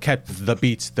 Still kept the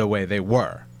beats the way they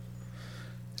were.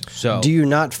 So, do you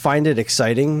not find it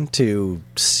exciting to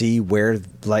see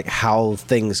how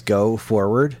things go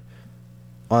forward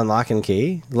on Lock and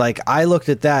Key? Like, I looked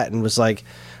at that and was like,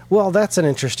 well, that's an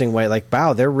interesting way. Like,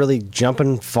 wow, they're really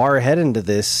jumping far ahead into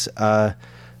this. I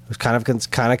was kind of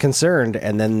concerned,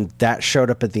 and then that showed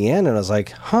up at the end, and I was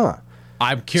like, huh.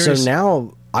 I'm curious. So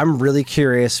now I'm really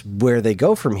curious where they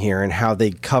go from here and how they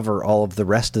cover all of the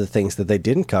rest of the things that they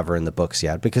didn't cover in the books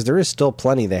yet, because there is still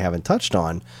plenty they haven't touched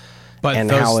on. But and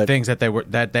those things that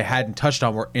they hadn't touched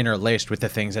on were interlaced with the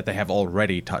things that they have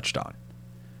already touched on.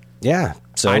 Yeah,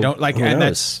 so I don't like, and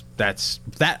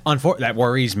that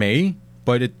worries me.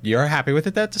 But you're happy with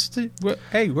it?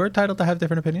 Hey, we're entitled to have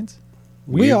different opinions.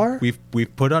 We are.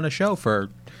 We've put on a show for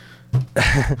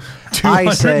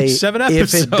 207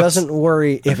 episodes.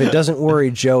 If it doesn't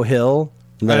worry Joe Hill,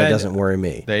 then it doesn't worry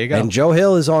me. There you go. And Joe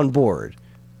Hill is on board.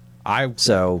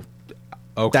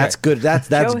 Okay. That's good. That's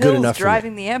Joe good Hill's enough.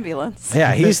 Driving the ambulance.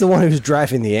 Yeah, he's the one who's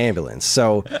driving the ambulance.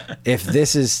 So if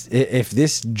this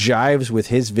jives with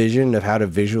his vision of how to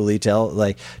visually tell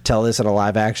this in a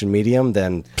live action medium,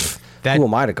 then who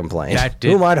am I to complain?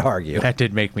 Who am I to argue? That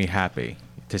did make me happy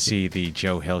to see the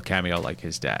Joe Hill cameo like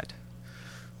his dad.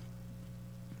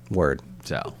 Word.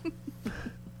 So.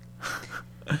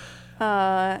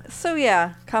 So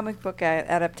yeah, comic book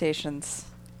adaptations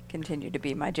continue to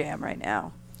be my jam right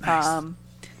now. Nice.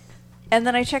 And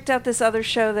then I checked out this other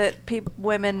show that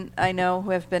women I know who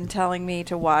have been telling me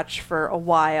to watch for a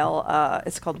while.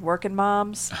 It's called Workin'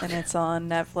 Moms, and it's on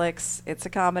Netflix. It's a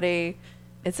comedy.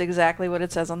 It's exactly what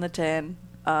it says on the tin.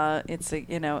 It's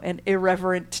an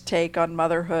irreverent take on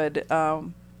motherhood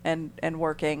and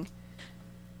working.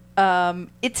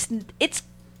 It's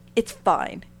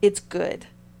fine. It's good.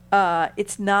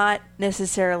 It's not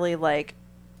necessarily like,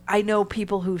 I know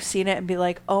people who've seen it and be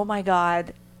like, oh my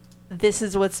God, this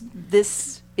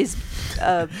is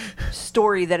a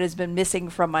story that has been missing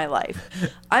from my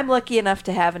life. I'm lucky enough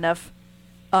to have enough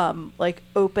like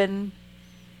open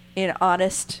and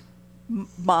honest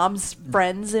mom's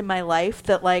friends in my life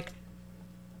that like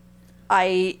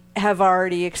I have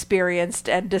already experienced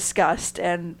and discussed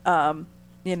and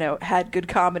you know, had good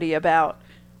comedy about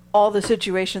all the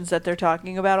situations that they're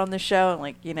talking about on the show, and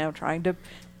like, you know, trying to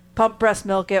pump breast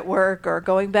milk at work or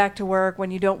going back to work when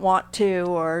you don't want to,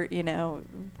 or, you know,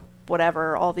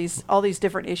 whatever, all these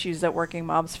different issues that working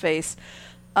moms face.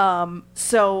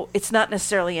 So it's not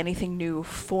necessarily anything new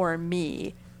for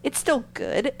me. It's still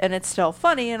good and it's still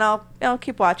funny, and I'll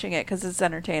keep watching it because it's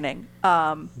entertaining.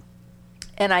 And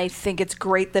I think it's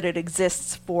great that it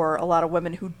exists for a lot of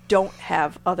women who don't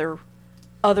have other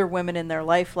women in their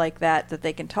life like that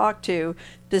they can talk to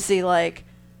see like,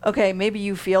 okay, maybe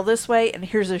you feel this way, and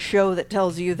here's a show that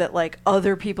tells you that like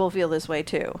other people feel this way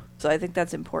too. So I think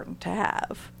that's important to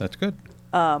have. That's good.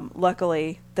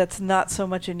 Luckily, that's not so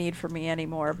much a need for me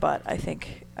anymore, but I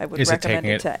think I would recommend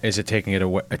it to. Is it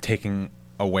taking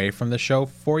away from the show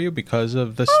for you because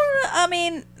of this? I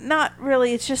mean, not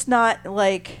really. It's just not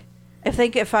like, I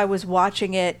think if I was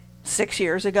watching it 6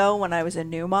 years ago when I was a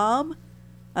new mom,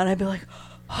 and I'd be like,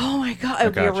 oh my God, it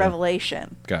would be a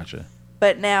revelation. Gotcha.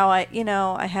 But now I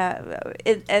have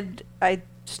it, and I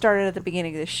started at the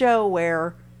beginning of the show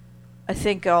where I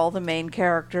think all the main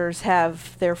characters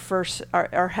have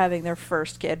are having their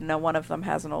first kid. No, one of them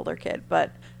has an older kid,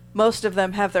 but most of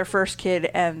them have their first kid,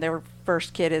 and their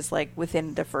first kid is like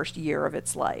within the first year of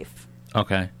its life.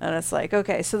 Okay. And it's like,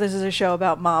 okay, so this is a show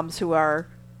about moms who are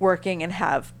working and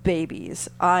have babies.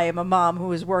 I am a mom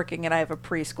who is working, and I have a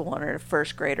preschooler and a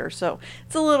first grader, so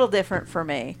it's a little different for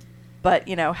me. But,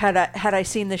 you know, had I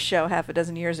seen this show half a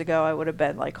dozen years ago, I would have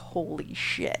been like, holy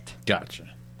shit. Gotcha.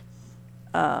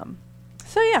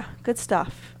 So, yeah, good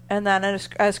stuff. And then,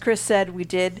 as Chris said, we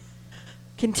did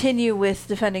continue with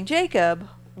Defending Jacob,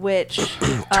 which...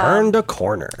 Turned a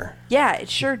corner. Yeah, it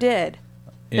sure did.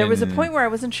 There was a point where I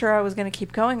wasn't sure I was going to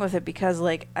keep going with it because,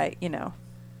 like,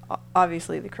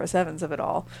 obviously the Chris Evans of it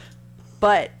all.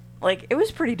 But, like, it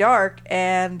was pretty dark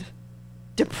and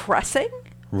depressing.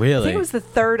 Really? I think it was the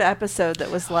third episode that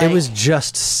was like... It was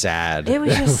just sad. It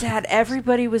was just sad.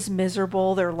 Everybody was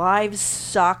miserable. Their lives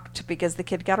sucked because the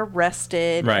kid got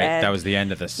arrested. Right. And, that was the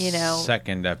end of the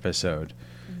second episode.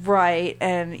 Right.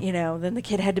 And, then the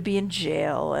kid had to be in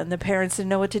jail, and the parents didn't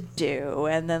know what to do,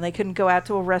 and then they couldn't go out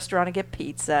to a restaurant and get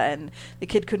pizza, and the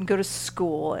kid couldn't go to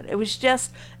school. And it was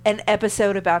just an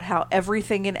episode about how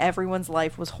everything in everyone's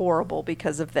life was horrible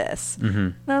because of this. Mm-hmm.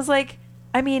 And I was like...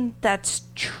 I mean, that's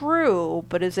true,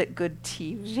 but is it good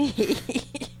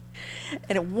TV?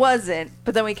 And it wasn't.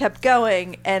 But then we kept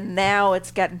going, and now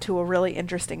it's gotten to a really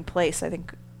interesting place. I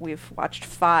think we've watched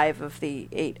 5 of the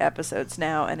 8 episodes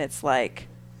now, and it's like,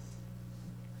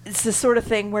 it's the sort of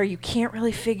thing where you can't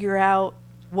really figure out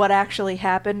what actually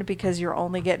happened because you're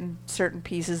only getting certain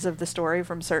pieces of the story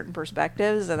from certain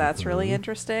perspectives, and that's really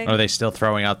interesting. Are they still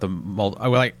throwing out the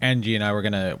like Angie and I were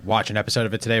going to watch an episode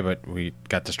of it today, but we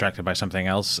got distracted by something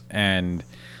else, and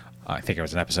I think it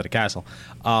was an episode of Castle.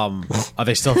 Are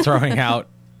they still throwing out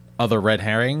other red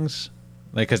herrings?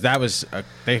 Like, because that was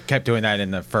they kept doing that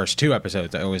in the first 2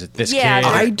 episodes. It was this kid.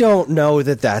 I don't know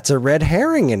that that's a red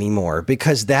herring anymore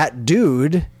because that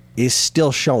dude is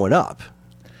still showing up.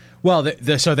 Well,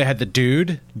 so they had the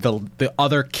dude, the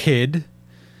other kid.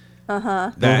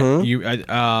 That you.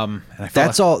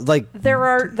 That's all. Like there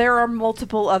are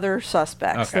multiple other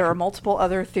suspects. Okay. There are multiple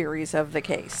other theories of the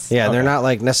case. Yeah, they're not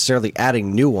like necessarily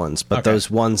adding new ones, but those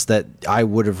ones that I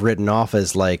would have written off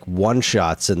as like one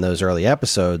shots in those early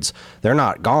episodes, they're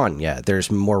not gone yet. There's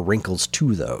more wrinkles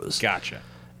to those. Gotcha.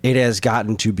 It has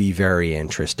gotten to be very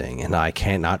interesting, and I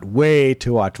cannot wait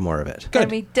to watch more of it.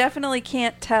 And we definitely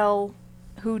can't tell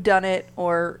who done it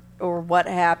or what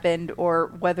happened or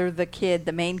whether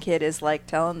the main kid is like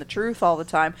telling the truth all the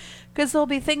time, because there'll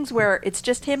be things where it's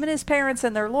just him and his parents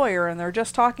and their lawyer, and they're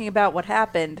just talking about what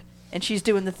happened, and she's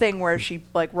doing the thing where she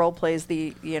like role plays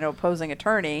the opposing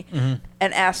attorney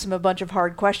and asks him a bunch of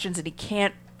hard questions, and he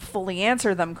can't fully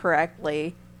answer them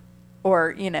correctly,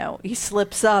 or he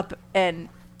slips up, and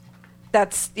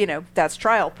that's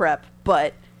trial prep.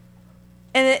 But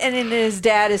And then his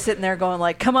dad is sitting there going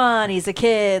like, come on, he's a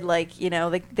kid. Like,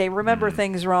 they remember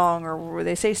things wrong or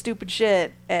they say stupid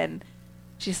shit. And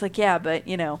she's like, yeah, but,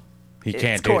 he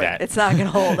can't do that. It's not going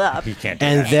to hold up. He can't do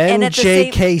and that. Then And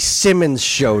J.K. Simmons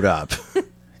showed up.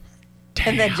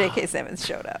 And then J.K. Simmons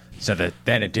showed up. So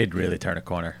then it did really turn a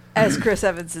corner. As Chris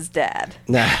Evans' dad.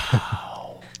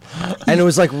 And it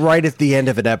was like right at the end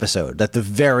of an episode. At the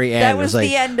very end. That was like,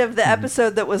 the end of the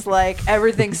episode that was like,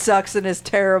 everything sucks and is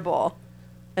terrible.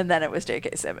 And then it was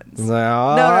J.K. Simmons. No,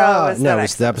 it was it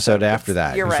was the episode after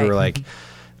that. You're 'Cause right. We were like,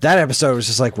 that episode was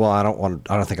just like, well, I don't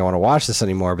think I want to watch this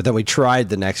anymore. But then we tried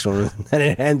the next one, and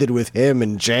it ended with him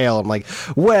in jail. I'm like,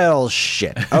 well,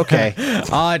 shit. Okay.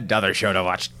 Another show to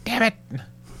watch. Damn it.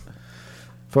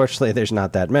 Fortunately, there's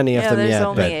not that many of Yeah, them there's yet.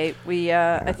 only But 8. We,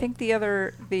 I think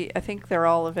I think they're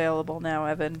all available now,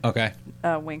 Evan. Okay.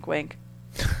 Wink, wink.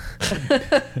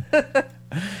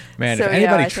 Man, So, if yeah,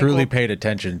 anybody I think truly we'll- paid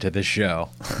attention to this show.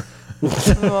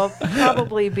 We'll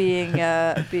probably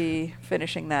be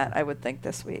finishing that, I would think,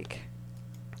 this week.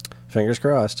 fingers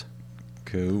crossed.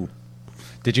 Cool.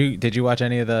 Did you watch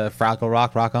any of the Fraggle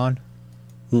Rock On?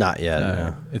 Not yet.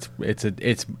 No.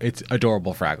 It's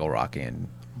adorable Fraggle Rock and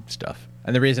stuff.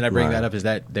 And the reason I bring Right. that up is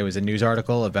that there was a news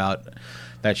article about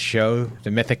that show,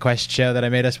 the Mythic Quest show that I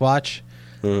made us watch.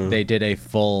 They did a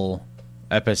full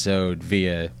episode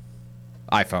via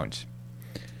iPhones,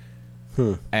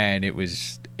 and it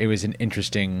was an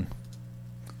interesting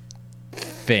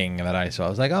thing that I saw. I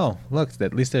was like, oh, look,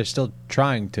 at least they're still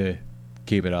trying to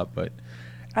keep it up, but.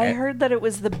 I heard that it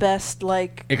was the best,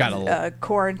 like, It got a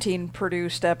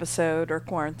quarantine-produced episode or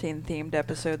quarantine-themed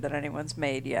episode that anyone's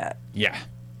made yet. Yeah,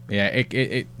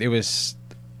 it was.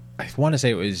 I want to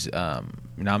say it was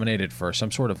nominated for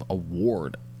some sort of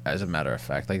award. As a matter of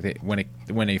fact, like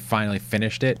when they finally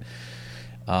finished it,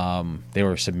 they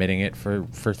were submitting it for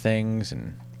things,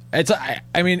 and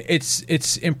I mean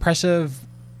it's impressive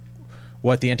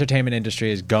what the entertainment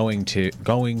industry is going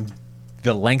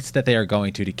the lengths that they are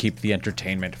going to keep the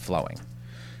entertainment flowing.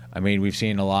 I mean, we've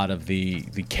seen a lot of the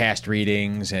cast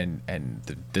readings and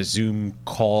the Zoom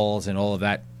calls and all of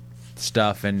that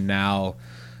stuff, and now,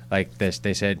 like this,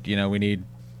 they said, we need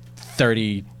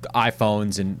 30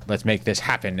 iPhones and let's make this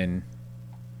happen, and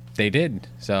they did.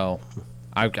 So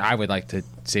I would like to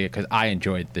see it because I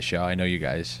enjoyed the show. I know you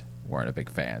guys weren't a big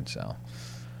fan, so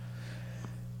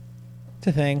it's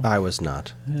a thing. I was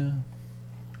not.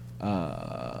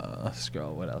 Let's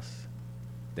scroll. What else?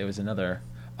 There was another.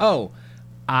 Oh,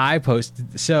 I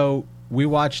posted. So we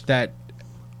watched that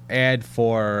ad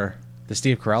for the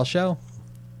Steve Carell show.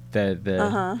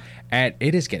 And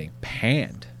it is getting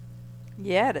panned.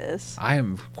 Yeah, it is. I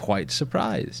am quite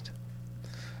surprised.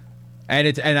 And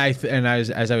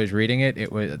as I was reading it,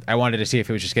 I wanted to see if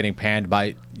it was just getting panned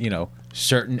by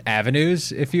certain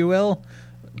avenues, if you will,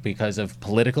 because of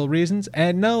political reasons.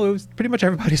 And no, it was pretty much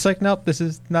everybody's like, nope, this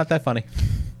is not that funny,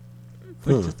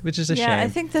 which is a shame. Yeah, I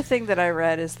think the thing that I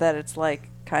read is that it's like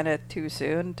kind of too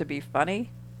soon to be funny.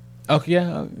 Oh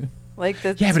yeah, Like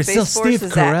the yeah, but it's Space still Force Steve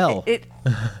is Carell.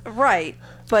 Right,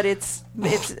 but it's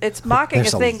mocking a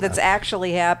There's thing some- that's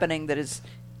actually happening that is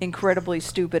incredibly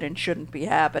stupid and shouldn't be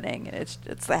happening, and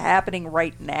it's the happening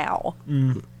right now.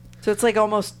 So it's like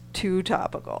almost too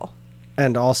topical.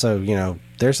 And also,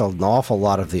 there's an awful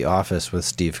lot of The Office with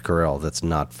Steve Carell that's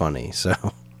not funny. So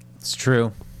It's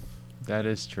true. That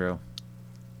is true.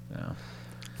 No.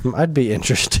 I'd be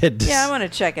interested. Yeah, I want to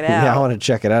check it out. Yeah, I want to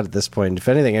check it out at this point. If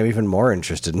anything, I'm even more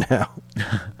interested now.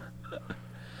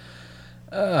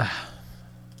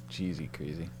 Cheesy,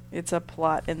 crazy. It's a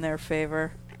plot in their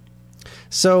favor.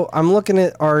 So I'm looking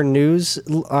at our news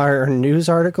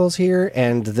articles here,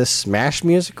 and the Smash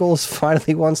musical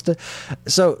finally wants to.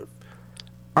 So,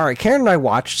 all right, Karen and I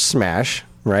watched Smash,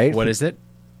 right? What is it?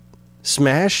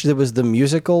 Smash? That was the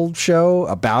musical show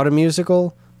about a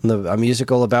musical, a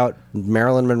musical about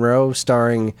Marilyn Monroe,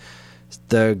 starring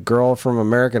the girl from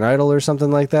American Idol or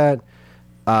something like that.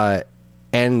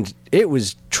 And it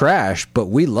was trash, but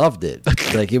we loved it.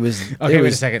 Like it was. Okay, it wait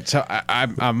was, a second. So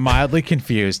I'm mildly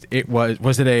confused.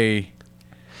 Was it a?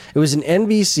 It was an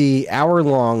NBC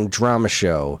hour-long drama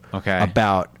show. Okay.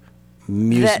 About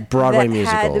Broadway that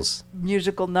musicals. had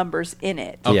musical numbers in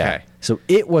it. Okay. Yeah. So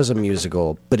it was a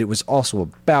musical, but it was also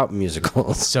about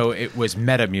musicals. So it was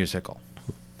meta musical.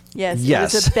 Yes,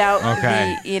 Yes. it was about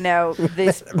Okay.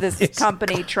 this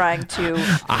company trying to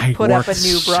I put up a worked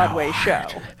new so Broadway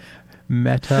hard. show.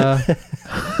 Meta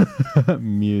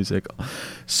musical.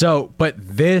 So, but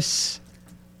this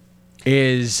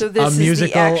is So this a is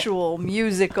musical. the actual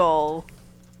musical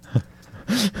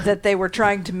that they were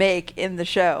trying to make in the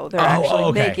show. They're actually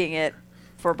okay. making it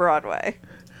for Broadway.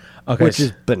 Okay, Which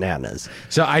is bananas.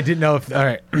 so I didn't know if. All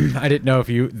right, I didn't know if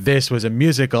this was a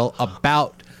musical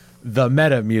about the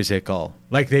meta musical.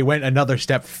 Like they went another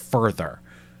step further.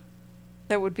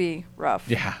 That would be rough.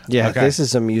 Yeah. Yeah, Okay. this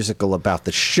is a musical about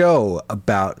the show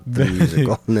about the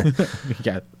musical.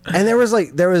 Yeah. And there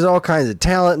was all kinds of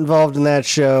talent involved in that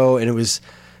show, and it was,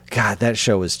 God, that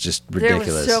show was just ridiculous.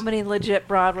 There was so many legit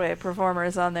Broadway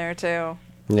performers on there too.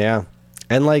 Yeah,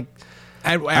 and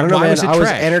And I don't know, why man. was it I was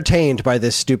trash? entertained by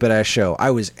this stupid ass show.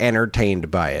 I was entertained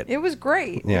by it. It was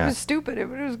great. Yeah. It was stupid,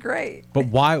 but it was great. But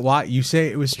why you say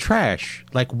it was trash?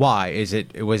 Like, why?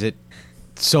 Was it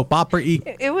soap opera-y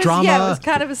It was drama? yeah, it was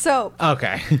kind of a soap.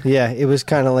 Okay. Yeah, it was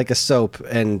kind of like a soap,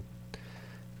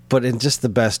 but in just the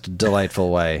best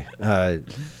delightful way.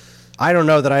 I don't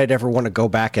know that I'd ever want to go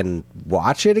back and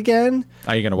watch it again.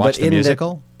 Are you going to watch but the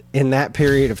musical? In that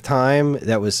period of time,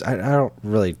 that was I don't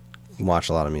really watch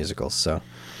a lot of musicals, so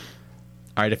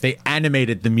All right, if they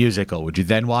animated the musical, would you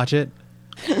then watch it?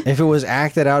 if it was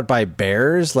acted out by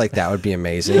bears, like that would be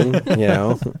amazing, you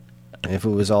know. If it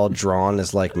was all drawn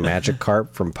as like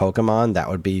Magikarp from Pokemon, that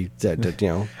would be You bunch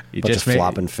of just made-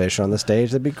 flopping fish on the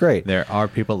stage. That'd be great. There are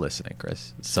people listening,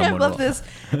 Chris. I Someone love will- this.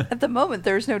 At the moment,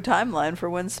 there's no timeline for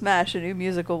when Smash, a new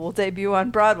musical, will debut on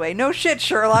Broadway. No shit,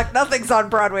 Sherlock. Nothing's on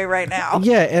Broadway right now.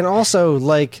 Yeah, and also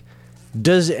like,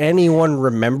 does anyone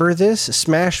remember this?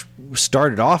 Smash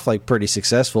started off like pretty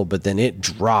successful, but then it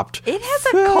dropped. It has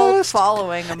a cult fast.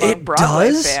 following among It Broadway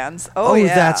does? fans. Oh,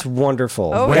 yeah. That's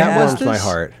wonderful. Oh, that yeah. warms When my was this?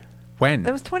 heart. When?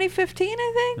 That was 2015,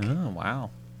 I think. Oh,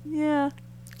 wow. Yeah.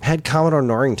 Had Commodore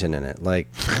Norrington in it,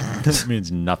 like This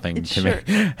means nothing It to sure-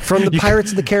 me. from the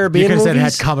Pirates of the You Caribbean could have said it had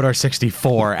movies. Commodore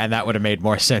 64, and that would have made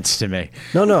more sense to me.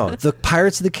 No, the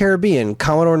Pirates of the Caribbean,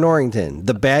 Commodore Norrington,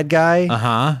 the bad guy.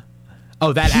 Uh-huh.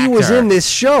 Oh, that He actor. was in this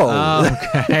show, Oh,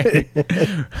 okay.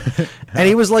 and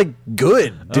he was like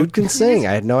good. Dude can sing.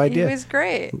 I had no He idea. was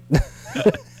great.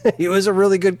 He was a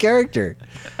really good character.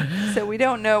 So we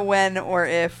don't know when or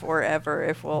if or ever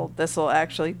if this will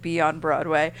actually be on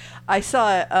Broadway. I saw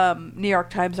a New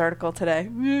York Times article today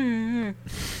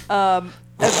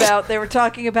about they were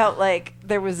talking about like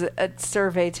there was a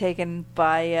survey taken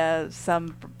by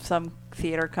some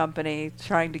theater company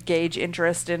trying to gauge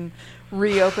interest in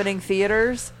reopening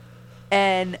theaters,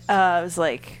 and it was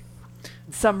like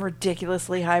some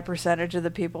ridiculously high percentage of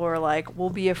the people were like, we'll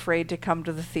be afraid to come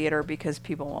to the theater because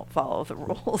people won't follow the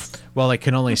rules. Well, they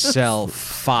can only sell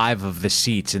 5 of the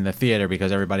seats in the theater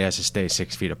because everybody has to stay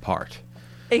 6 feet apart.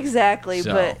 Exactly,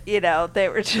 So- but they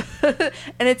were just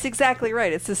and it's exactly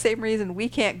right. It's the same reason we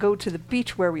can't go to the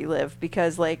beach where we live,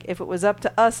 because like if it was up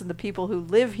to us and the people who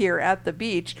live here at the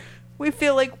beach, I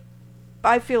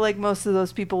feel like most of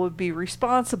those people would be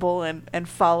responsible and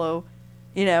follow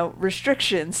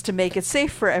restrictions to make it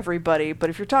safe for everybody. But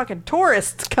if you're talking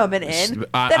tourists coming in,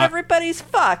 then everybody's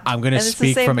fucked. I'm going to And it's the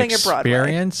speak same from thing at Broadway.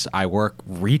 experience. I work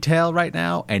retail right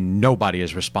now, and nobody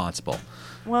is responsible.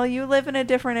 Well, you live in a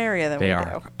different area than They we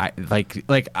are.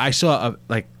 do. I saw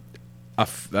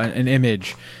an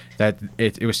image that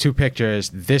it was 2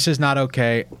 pictures. This is not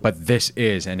okay, but this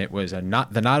is, and it was the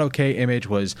not okay image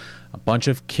was a bunch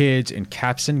of kids in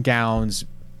caps and gowns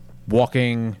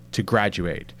walking to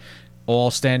graduate,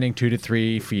 all standing 2 to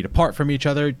 3 feet apart from each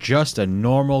other, just a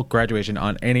normal graduation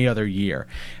on any other year.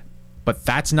 But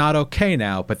that's not okay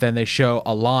now. But then they show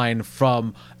a line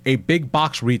from a big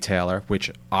box retailer, which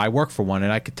I work for one,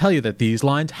 and I could tell you that these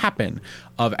lines happen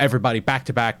of everybody back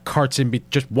to back, carts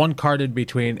just one cart in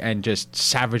between, and just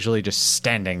savagely just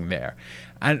standing there,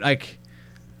 and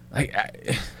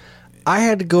I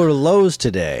had to go to Lowe's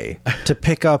today to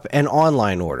pick up an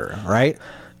online order, right?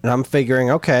 And I'm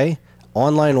figuring, okay,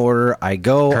 online order, I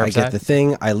go, I Curbside? get the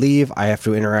thing, I leave, I have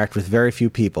to interact with very few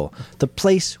people. The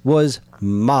place was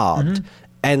mobbed.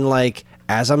 And like,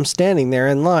 as I'm standing there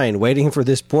in line waiting for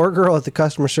this poor girl at the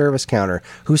customer service counter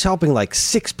who's helping like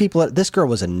 6 people, this girl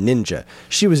was a ninja.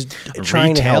 She was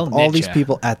trying to retail help all these ninja.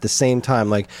 people at the same time.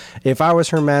 Like, if I was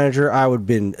her manager, I would have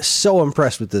been so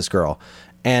impressed with this girl.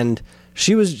 And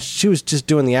she was just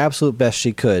doing the absolute best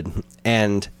she could.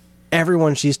 And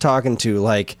everyone she's talking to,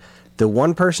 like, the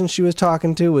one person she was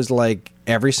talking to was like,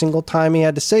 every single time he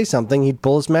had to say something, he'd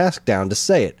pull his mask down to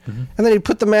say it. And then he'd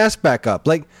put the mask back up.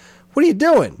 Like, what are you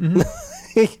doing?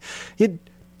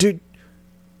 Do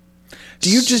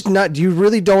you just not, do you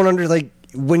really don't like,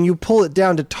 when you pull it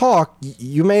down to talk,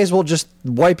 you may as well just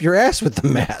wipe your ass with the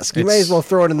mask. You may as well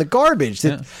throw it in the garbage.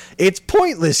 Yeah. It's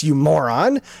pointless, you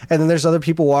moron. And then there's other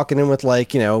people walking in with like,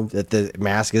 that the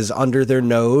mask is under their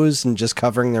nose and just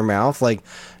covering their mouth. Like,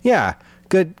 yeah,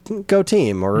 good, go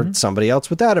team. Or somebody else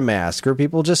without a mask, or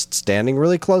people just standing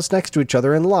really close next to each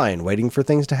other in line, waiting for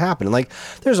things to happen. And like,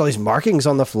 there's all these markings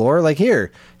on the floor. Like,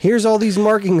 here's all these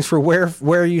markings for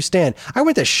where you stand. I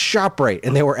went to ShopRite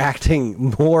and they were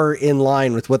acting more in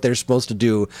line with what they're supposed to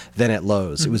do than at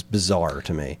Lowe's. It was bizarre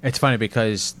to me. It's funny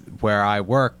because where I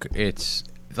work, it's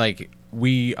like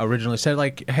we originally said,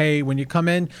 like, hey, when you come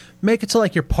in, make it so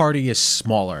like your party is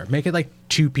smaller. Make it like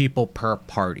 2 people per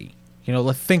party.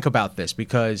 Let's think about this,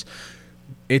 because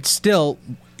it's still,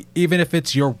 even if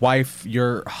it's your wife,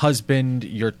 your husband,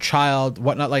 your child,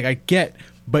 whatnot, like I get,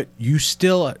 but you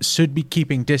still should be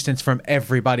keeping distance from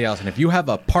everybody else. And if you have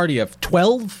a party of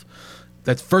 12,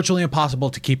 that's virtually impossible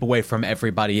to keep away from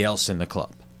everybody else in the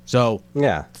club. So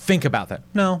Yeah. think about that.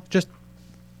 No, just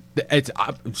it's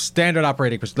standard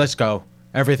operating procedure. Let's go.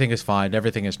 Everything is fine.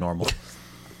 Everything is normal.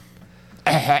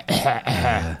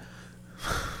 I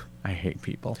hate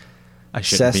people. I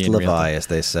shouldn't Cest be in real Levi, as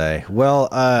they say. Well,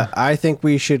 I think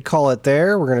we should call it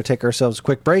there. We're going to take ourselves a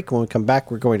quick break. When we come back,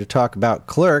 we're going to talk about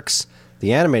Clerks,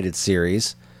 the animated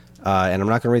series. And I'm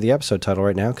not going to read the episode title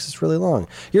right now because it's really long.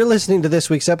 You're listening to this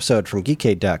week's episode from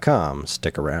Geekade.com.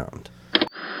 Stick around.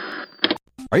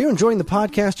 Are you enjoying the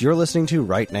podcast you're listening to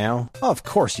right now? Of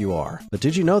course you are. But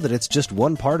did you know that it's just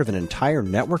one part of an entire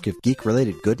network of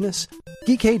geek-related goodness?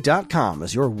 Geekade.com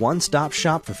is your one-stop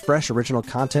shop for fresh original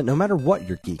content no matter what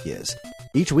your geek is.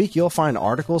 Each week you'll find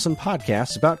articles and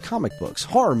podcasts about comic books,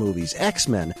 horror movies,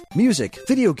 X-Men, music,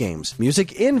 video games,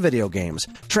 music in video games,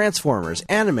 Transformers,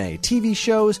 anime, TV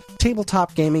shows,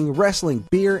 tabletop gaming, wrestling,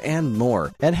 beer, and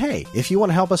more. And hey, if you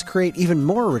want to help us create even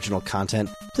more original content,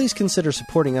 please consider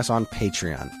supporting us on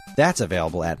Patreon. That's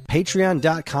available at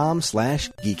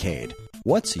patreon.com/geekade.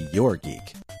 What's your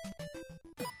geek?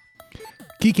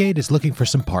 Geekade is looking for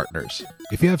some partners.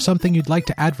 If you have something you'd like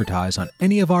to advertise on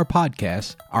any of our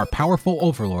podcasts, our powerful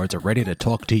overlords are ready to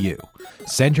talk to you.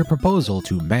 Send your proposal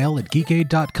to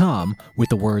mail@geekade.com with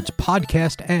the words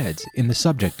podcast ads in the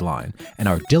subject line, and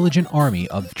our diligent army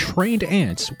of trained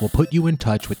ants will put you in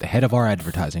touch with the head of our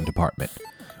advertising department.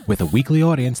 With a weekly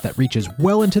audience that reaches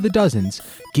well into the dozens,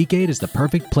 Geekade is the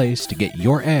perfect place to get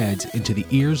your ads into the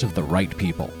ears of the right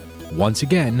people. Once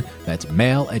again, that's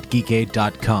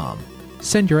mail@geekade.com.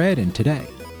 Send your ad in today.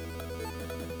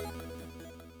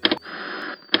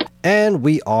 And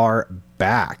we are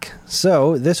back.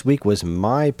 So this week was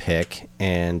my pick,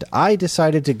 and I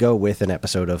decided to go with an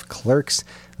episode of Clerks,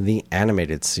 the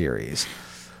animated series.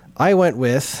 I went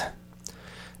with...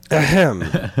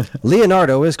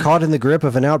 Leonardo is caught in the grip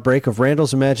of an outbreak of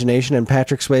Randall's imagination, and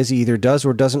Patrick Swayze either does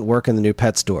or doesn't work in the new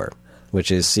pet store, which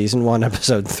is Season 1,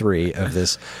 Episode 3 of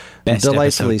this Best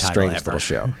delightfully episode title strange ever. little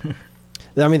show.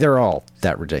 I mean, they're all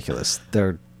that ridiculous.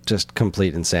 They're just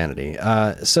complete insanity.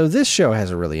 So this show has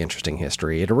a really interesting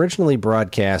history. It originally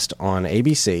broadcast on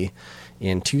ABC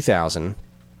in 2000.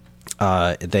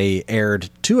 They aired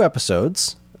 2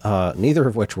 episodes, neither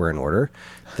of which were in order.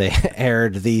 They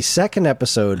aired the second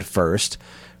episode first,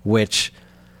 which...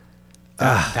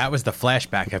 That was the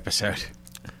flashback episode.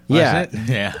 Yeah. Wasn't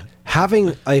it? Yeah. Having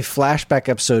a flashback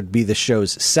episode be the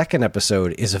show's second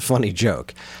episode is a funny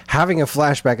joke. Having a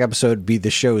flashback episode be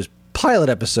the show's pilot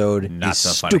episode Not is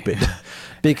so funny. stupid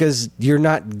because you're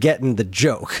not getting the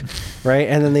joke, right?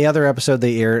 And then the other episode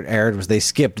they aired was they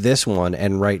skipped this one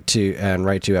and right to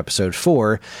episode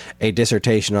 4, a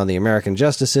dissertation on the American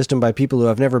justice system by people who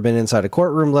have never been inside a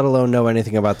courtroom, let alone know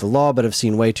anything about the law, but have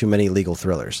seen way too many legal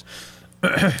thrillers.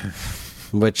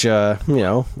 Which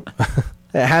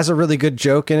it has a really good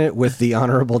joke in it with the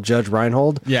Honorable Judge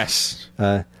Reinhold. Yes.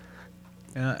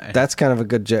 That's kind of a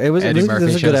good joke. It was a Eddie Murphy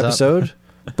good shows up. episode,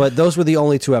 but those were the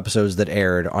only 2 episodes that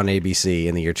aired on ABC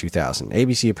in the year 2000.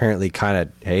 ABC apparently kind of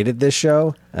hated this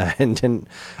show, and didn't,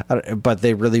 but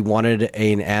they really wanted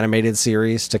an animated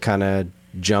series to kind of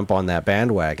jump on that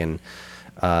bandwagon.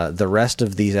 The rest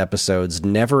of these episodes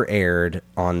never aired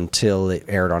until it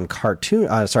aired on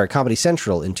Comedy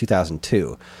Central in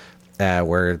 2002.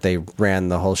 Where they ran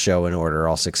the whole show in order,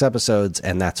 all 6 episodes,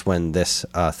 and that's when this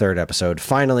third episode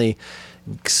finally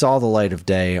saw the light of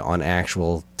day on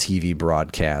actual TV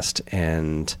broadcast.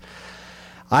 And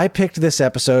I picked this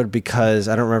episode because,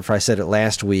 I don't remember if I said it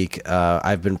last week,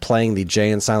 I've been playing the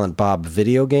Jay and Silent Bob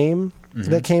video game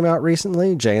that came out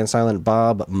recently, Jay and Silent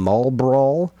Bob Mall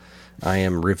Brawl. I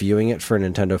am reviewing it for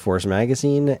Nintendo Force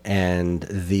Magazine, and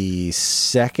the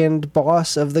second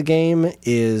boss of the game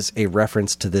is a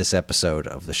reference to this episode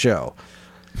of the show,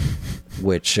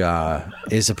 which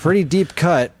is a pretty deep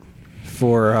cut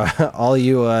for all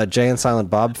you Jay and Silent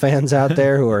Bob fans out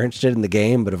there who are interested in the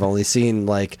game but have only seen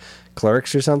like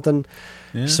Clerks or something.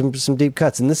 Yeah. Some deep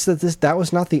cuts, and that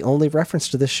was not the only reference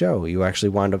to this show. You actually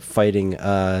wound up fighting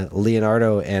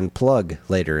Leonardo and Plug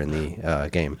later in the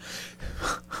game.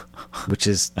 Which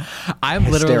is I'm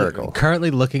hysterical. Literally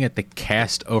currently looking at the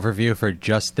cast overview for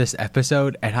just this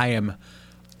episode, and I am,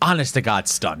 honest to God,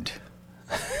 stunned.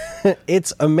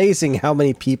 It's amazing how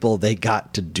many people they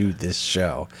got to do this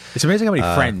show. It's amazing how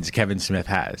many friends Kevin Smith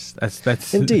has.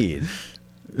 That's indeed.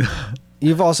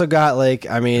 You've also got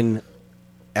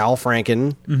Al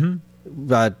Franken,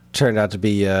 turned out to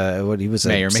be what he was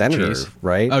Mayor a senator, McCheese.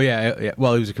 right? Oh yeah.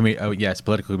 Well, he was a comedian. Oh yes,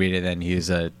 political comedian. And he's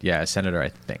a senator, I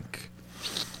think.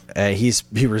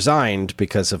 He resigned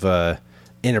because of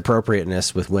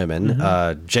inappropriateness with women.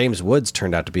 James Woods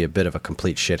turned out to be a bit of a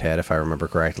complete shithead, if I remember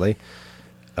correctly.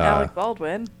 Alec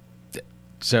Baldwin.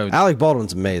 So Alec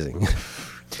Baldwin's amazing.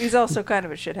 He's also kind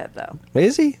of a shithead, though.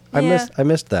 Is he? Yeah. I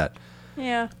missed that.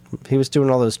 Yeah. He was doing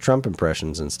all those Trump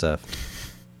impressions and stuff.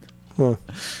 Well,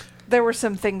 There were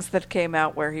some things that came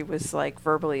out where he was like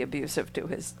verbally abusive to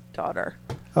his daughter.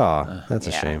 oh, that's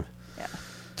a Yeah. shame. Yeah.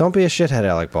 Don't be a shithead,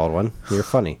 Alec Baldwin. You're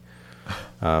funny.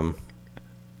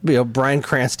 Bryan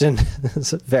Cranston,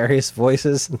 various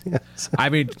voices. I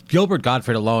mean, Gilbert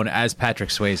Gottfried alone as Patrick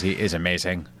Swayze is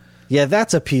amazing. Yeah,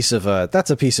 that's a piece of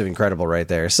incredible right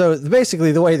there. So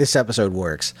basically, the way this episode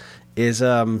works is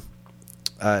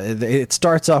it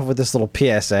starts off with this little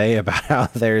PSA about how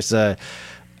there's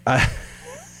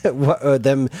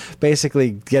them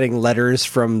basically getting letters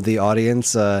from the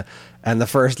audience, and the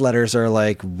first letters are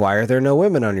like, "Why are there no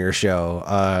women on your show?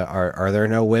 Are there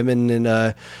no women in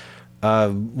are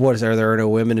there no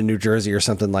women in New Jersey or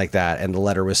something like that?" And the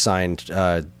letter was signed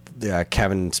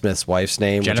Kevin Smith's wife's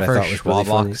name, Jennifer which I thought was really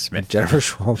funny. Schwabach-Smith. Jennifer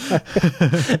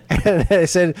Schwabach. And they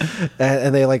said,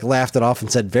 and they like laughed it off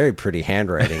and said, "Very pretty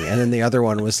handwriting." And then the other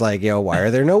one was like, "Why are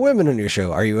there no women on your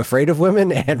show? Are you afraid of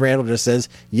women?" And Randall just says,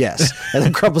 "Yes," and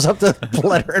then crumbles up the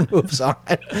letter and moves on.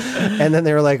 And then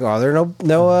they were like, "Oh, there are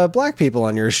no black people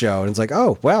on your show." And it's like,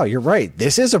 "Oh, wow, you're right.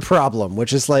 This is a problem,"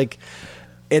 which is like.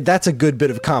 That's a good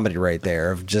bit of comedy right there,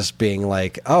 of just being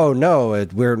like, "Oh no,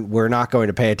 we're not going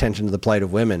to pay attention to the plight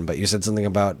of women." But you said something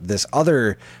about this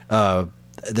other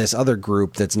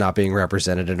group that's not being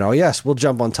represented, and oh yes, we'll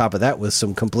jump on top of that with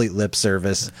some complete lip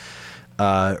service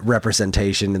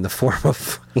representation in the form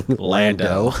of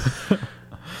Lando.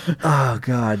 Oh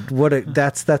God,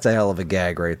 that's a hell of a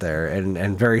gag right there,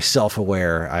 and very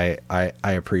self-aware.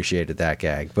 I appreciated that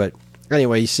gag, but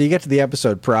anyway, so you get to the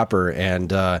episode proper,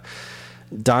 and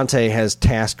Dante has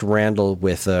tasked Randall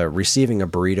with receiving a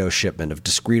burrito shipment of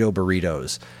Discreto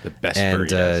burritos. The best and,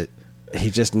 burritos. He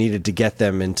just needed to get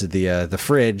them into the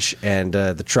fridge, and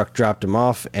the truck dropped them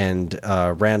off, and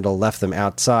Randall left them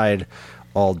outside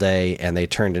all day, and they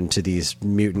turned into these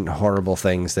mutant, horrible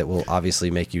things that will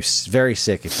obviously make you very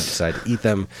sick if you decide to eat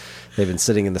them. They've been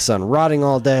sitting in the sun rotting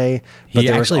all day. But He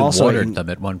there was actually also watered them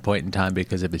at one point in time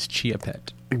because of his chia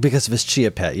pet. because of his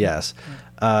chia pet, yes.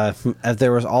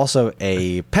 There was also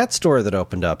a pet store that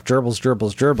opened up,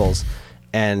 Gerbils,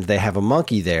 and they have a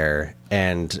monkey there.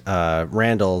 And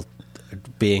Randall,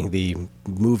 being the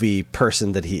movie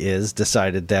person that he is,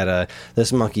 decided that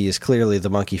this monkey is clearly the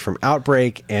monkey from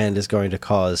Outbreak and is going to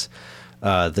cause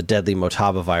the deadly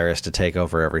Motaba virus to take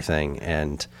over everything,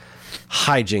 and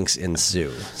hijinks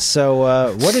ensue.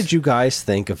 So what did you guys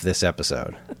think of this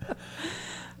episode?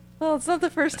 Well, it's not the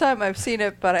first time I've seen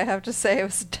it, but I have to say it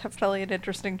was definitely an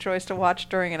interesting choice to watch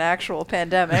during an actual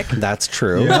pandemic. That's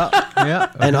true.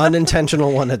 Yeah. An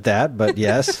unintentional one at that, but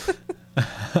yes.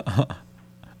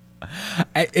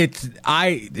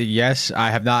 Yes, I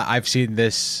have not. I've seen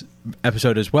this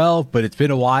episode as well, but it's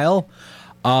been a while.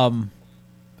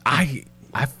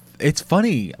 It's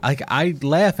funny. Like, I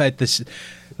laugh at this.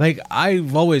 Like,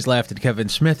 I've always laughed at Kevin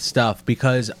Smith stuff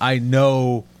because I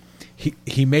know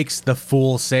he makes the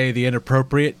fool say the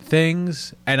inappropriate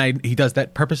things, and he does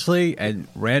that purposely. And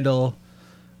Randall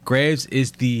Graves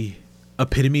is the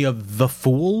epitome of the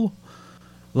fool.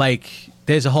 Like,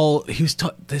 there's a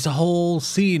whole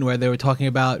scene where they were talking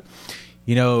about,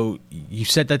 you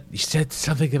said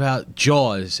something about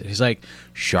Jaws. And he's like,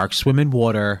 "Sharks swim in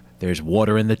water. There's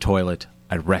water in the toilet.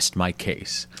 I rest my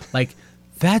case." Like,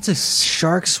 that's a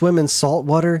Sharks swim in salt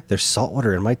water. There's salt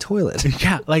water in my toilet.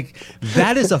 yeah, like,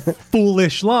 that is a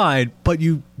foolish line, but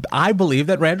I believe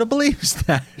that Randall believes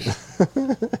that.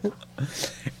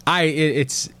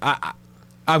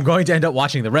 I'm going to end up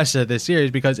watching the rest of this series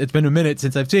because it's been a minute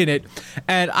since I've seen it,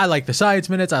 and I like the science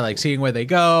minutes. I like seeing where they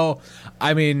go.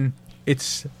 I mean,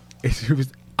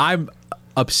 I'm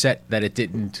upset that it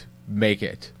didn't make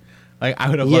it. Like,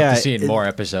 I would have loved to seen more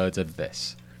episodes of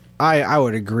this. I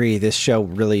would agree. This show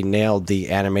really nailed the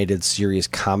animated series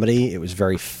comedy. It was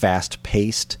very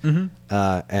fast-paced.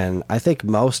 And I think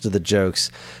most of the jokes,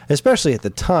 especially at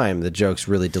the time, the jokes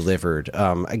really delivered.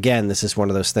 Again, this is one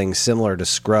of those things similar to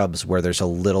Scrubs where there's some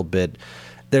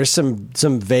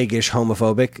vaguish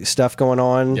homophobic stuff going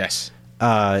on. Yes.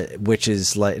 Which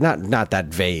is like not that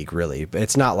vague, really.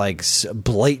 It's not like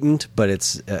blatant, but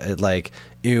it's like,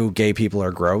 ew, gay people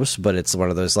are gross. But it's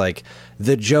one of those, like,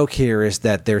 the joke here is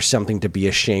that there's something to be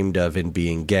ashamed of in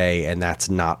being gay, and that's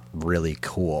not really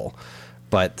cool.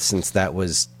 But since that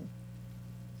was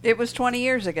It was 20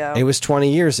 years ago. It was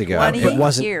 20 years ago. 20 It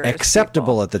wasn't years,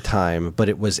 acceptable people. at the time, but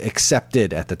it was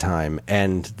accepted at the time,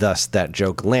 and thus that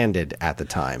joke landed at the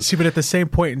time. See, but at the same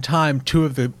point in time, two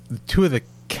of the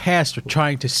cast are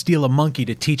trying to steal a monkey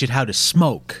to teach it how to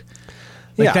smoke.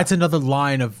 Like, Yeah. that's another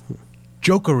line of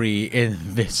jokery in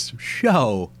this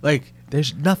show. Like,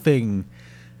 there's nothing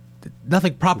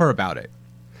proper about it.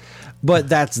 But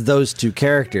that's those two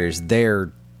characters.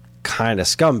 They're kind of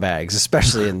scumbags,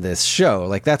 especially in this show.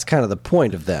 Like, that's kind of the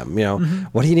point of them. You know,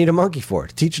 what do you need a monkey for?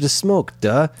 To teach you to smoke,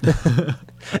 duh.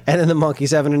 And then the monkey's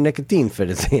having a nicotine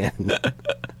fit at the end.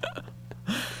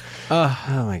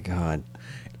 Oh my god.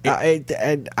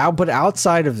 But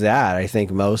outside of that, I think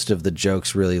most of the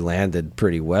jokes really landed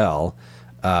pretty well.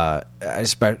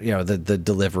 Especially, you know, the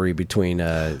delivery between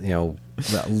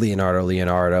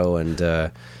Leonardo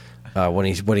and when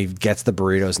he gets the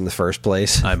burritos in the first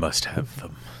place. I must have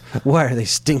them. Why are they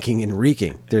stinking and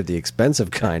reeking? They're the expensive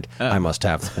kind. I must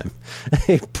have them.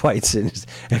 He bites in. It's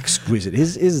exquisite.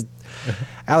 His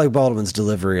Alec Baldwin's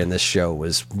delivery in this show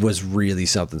was really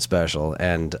something special,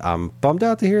 and I'm bummed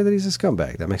out to hear that he's a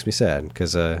scumbag. That makes me sad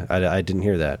because I didn't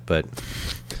hear that. But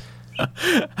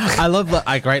I love,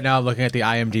 like, right now I'm looking at the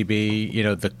IMDb, you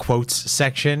know, the quotes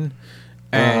section,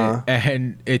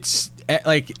 and it's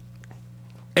like,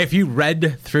 if you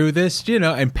read through this, you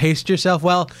know, and paced yourself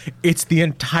well, it's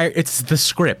the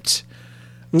script.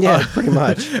 yeah, pretty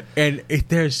much. And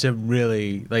there's some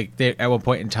really, like, at one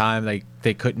point in time, like,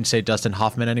 they couldn't say Dustin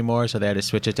Hoffman anymore, so they had to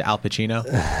switch it to Al Pacino.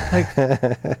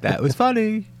 Like, that was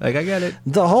funny. Like, I get it.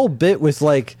 The whole bit with,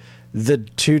 like, the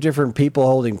two different people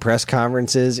holding press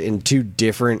conferences in two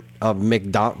different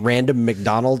random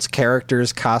McDonald's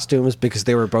characters' costumes because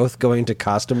they were both going to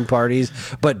costume parties,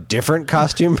 but different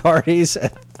costume parties.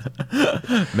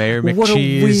 Mayor What a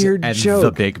McCheese weird and joke.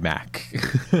 the Big Mac.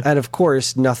 And of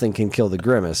course, nothing can kill the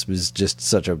grimace was just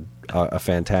such a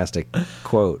fantastic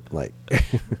quote. Like,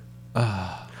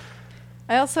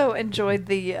 I also enjoyed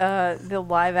the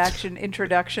live action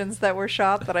introductions that were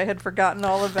shot that I had forgotten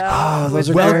all about. Oh, those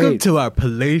are Welcome great. to our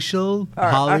palatial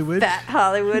Hollywood. Our fat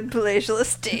Hollywood palatial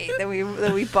estate that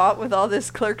we bought with all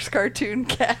this Clerks cartoon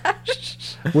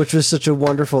cash. Which was such a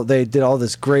wonderful. They did all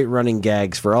this great running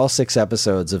gags for all 6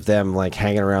 episodes of them like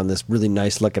hanging around this really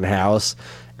nice looking house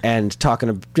and talking,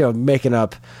 you know, making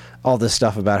up all this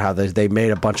stuff about how they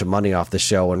made a bunch of money off the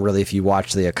show, and really, if you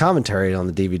watch the commentary on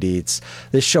the DVD,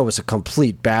 this show was a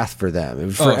complete bath for them. It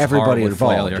was for it's everybody horrible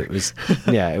involved. failure. It was,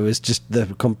 yeah, it was just the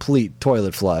complete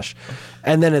toilet flush.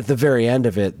 And then at the very end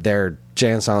of it,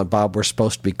 Jay and Silent Bob were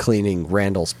supposed to be cleaning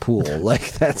Randall's pool.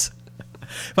 Like, that's.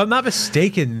 If I'm not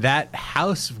mistaken, that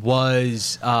house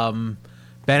was Ben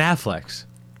Affleck's.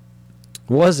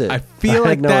 Was it? I feel had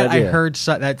like no that. idea. I heard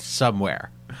that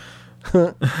somewhere.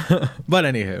 But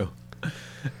anywho,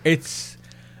 it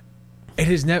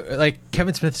is never, like,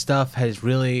 Kevin Smith stuff has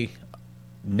really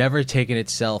never taken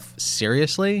itself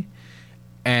seriously,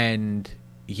 and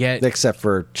yet, Except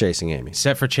for Chasing Amy.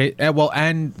 except for well,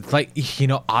 and, like, you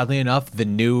know, oddly enough, the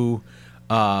new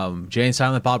Jay and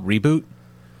Silent Bob reboot,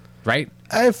 right?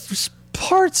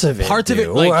 Parts of it. Parts of it,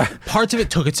 do. like, parts of it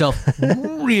took itself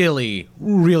really,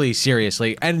 really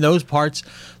seriously, and those parts,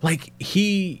 like,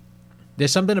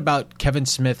 there's something about Kevin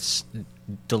Smith's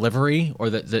delivery,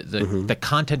 or the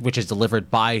content which is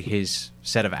delivered by his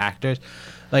set of actors,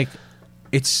 like,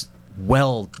 it's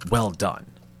well done.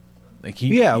 Like,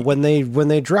 when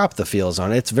they drop the feels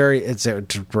on it, it's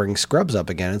to bring Scrubs up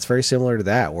again. It's very similar to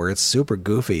that, where it's super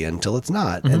goofy until it's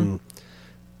not, and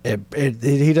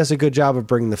he does a good job of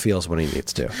bringing the feels when he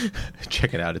needs to.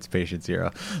 check it out. It's Patient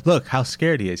Zero. Look how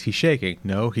scared he is. He's shaking.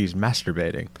 No, he's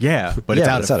masturbating. Yeah, but it's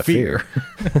out of fear.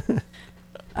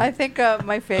 I think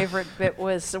my favorite bit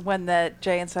was when the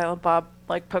Jay and Silent Bob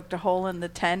like poked a hole in the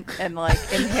tent and like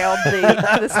inhaled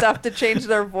the stuff to change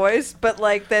their voice, but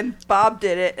like then Bob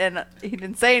did it and he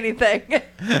didn't say anything.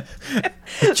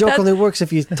 The joke only works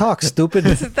if you talk, stupid.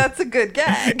 That's a good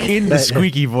gag. In the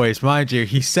squeaky voice, mind you,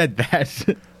 he said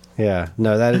that. Yeah,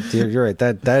 no, you're right.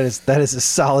 That is a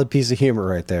solid piece of humor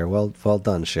right there. Well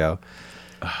done, show.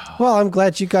 Well, I'm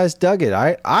glad you guys dug it.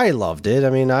 I loved it. I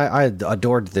mean, I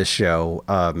adored this show.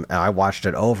 And I watched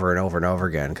it over and over and over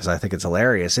again because I think it's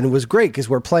hilarious. And it was great because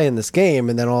we're playing this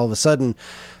game, and then all of a sudden,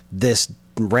 this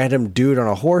random dude on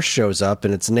a horse shows up,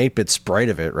 and it's an 8-bit sprite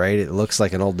of it, right? It looks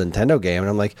like an old Nintendo game, and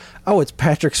I'm like, oh, it's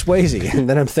Patrick Swayze. And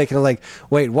then I'm thinking, like,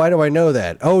 wait, why do I know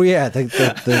that? Oh, yeah,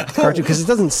 the cartoon, because it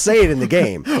doesn't say it in the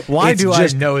game. Why It's do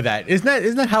just- I know that?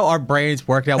 Isn't that how our brains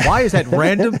work now? Why is that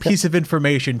random piece of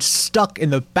information stuck in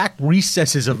the back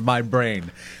recesses of my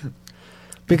brain?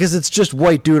 because it's just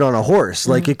white dude on a horse.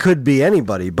 Like, it could be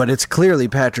anybody, but it's clearly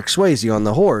Patrick Swayze on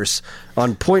the horse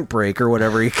on Point Break or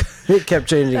whatever. He kept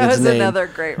changing That his was name. another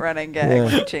great running gag.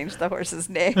 He changed the horse's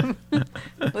name.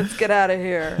 Let's get out of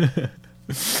here.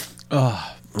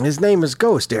 His name is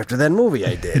Ghost after that movie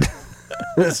I did.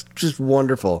 It's just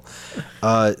wonderful.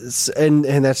 And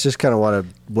that's just kind of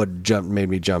what made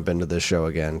me jump into this show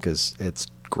again, because it's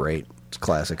great. It's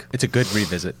classic. It's a good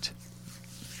revisit.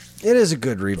 It is a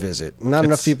good revisit. Not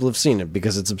enough people have seen it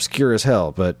because it's obscure as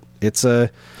hell, but it's a...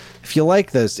 If you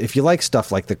like this, if you like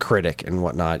stuff like The Critic and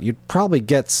whatnot, you'd probably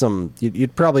get some...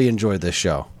 You'd probably enjoy this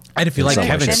show. And if you like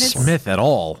Kevin And it's- Smith at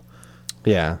all,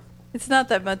 Yeah. It's not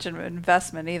that much of an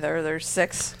investment either. There's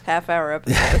 6 half-hour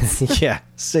episodes. Yeah.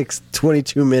 6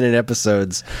 22-minute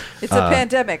episodes. It's a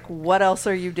pandemic. What else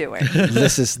are you doing?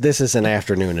 This is an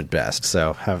afternoon at best,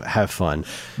 so have fun.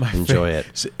 Enjoy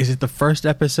it. Is it the first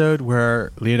episode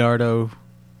where Leonardo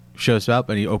shows up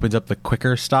and he opens up the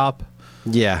quicker stop?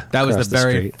 Yeah. That was across the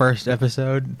very street. first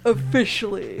episode.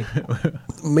 Officially.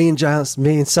 Me and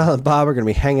Silent Bob are going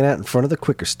to be hanging out in front of the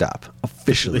Quicker Stop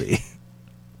officially.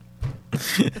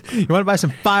 You want to buy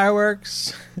some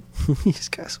fireworks? These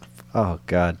guys. Oh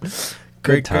God.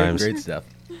 Good times. Great stuff.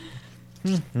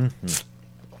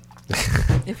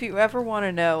 If you ever want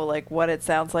to know like what it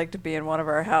sounds like to be in one of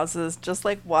our houses, just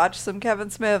like watch some Kevin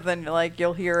Smith and like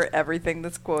you'll hear everything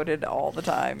that's quoted all the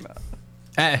time.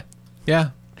 Yeah.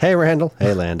 Hey Randall.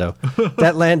 Hey Lando.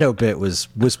 That Lando bit was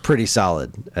pretty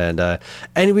solid, and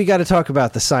we got to talk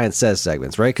about the Science Says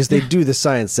segments, right? Because they do the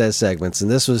Science Says segments, and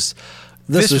this was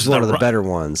one of the better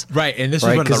ones, Right, and this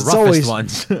Right, is one of 'cause the it's roughest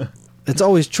always- ones. It's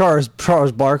always Charles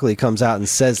Barkley comes out and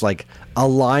says like a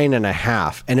line and a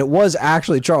half, and it was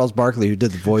actually Charles Barkley who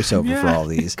did the voiceover for all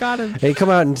these. got him. And he'd come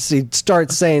out and he'd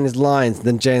start saying his lines, and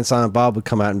then Jay and Silent Bob would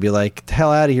come out and be like, "The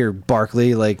hell out of here,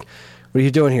 Barkley! Like, what are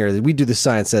you doing here? We do the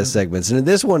Science Says segments." And in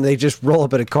this one, they just roll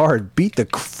up in a car and beat the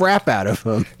crap out of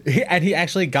him. And he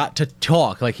actually got to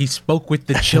talk. Like, he spoke with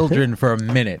the children for a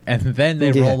minute, and then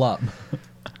they Yeah. roll up.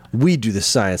 We do the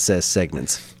Science Says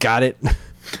segments. Got it?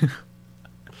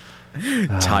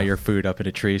 Tie your food up in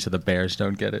a tree so the bears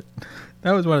don't get it.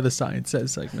 That was one of the Science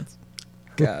Says segments.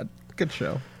 God, good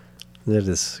show. It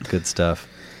is good stuff.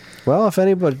 Well, if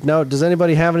anybody does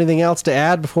anybody have anything else to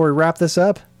add before we wrap this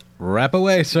up? Wrap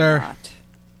away, sir. Not.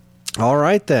 All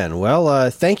right, then. Well,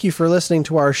 thank you for listening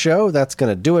to our show. That's going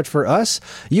to do it for us.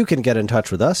 You can get in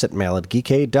touch with us at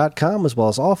mail@geekade.com, as well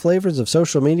as all flavors of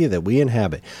social media that we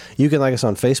inhabit. You can like us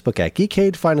on Facebook at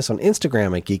Geekade, find us on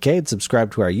Instagram at Geekade,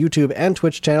 subscribe to our YouTube and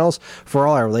Twitch channels for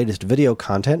all our latest video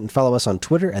content, and follow us on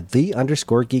Twitter at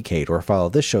 _Geekade, or follow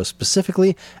this show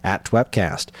specifically at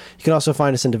Twepcast. You can also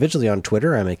find us individually on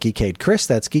Twitter. I'm at Geekade Chris.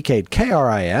 That's Geekade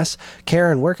KRIS.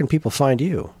 Karen, where can people find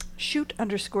you? Shoot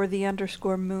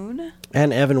 _the_moon.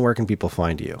 And Evan, where can people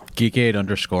find you?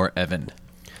 Geekade_Evan.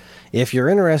 If you're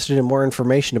interested in more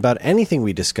information about anything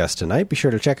we discussed tonight, be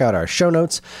sure to check out our show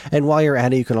notes. And while you're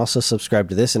at it, you can also subscribe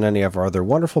to this and any of our other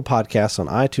wonderful podcasts on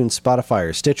iTunes, Spotify,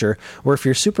 or Stitcher. Or if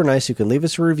you're super nice, you can leave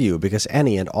us a review, because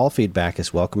any and all feedback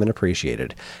is welcome and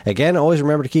appreciated. Again, always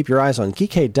remember to keep your eyes on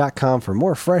Geekade.com for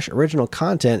more fresh, original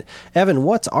content. Evan,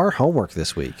 what's our homework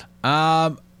this week?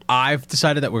 I've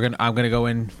decided that I'm gonna go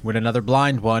in with another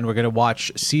blind one. We're gonna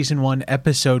watch season 1,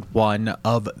 episode 1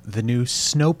 of the new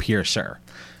Snowpiercer.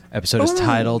 Episode is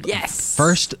titled yes.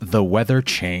 "First the Weather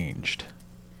Changed."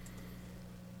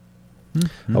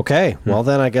 Okay, well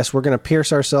then I guess we're going to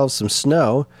pierce ourselves some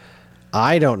snow.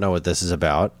 I don't know what this is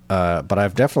about, but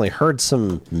I've definitely heard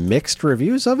some mixed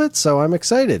reviews of it, so I'm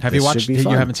excited. Have This you watched? should be You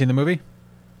fun. haven't seen the movie?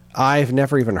 I've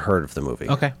never even heard of the movie.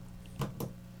 Okay,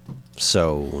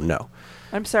 So, no.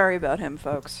 I'm sorry about him,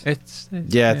 folks.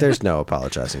 Yeah, there's no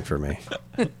apologizing for me.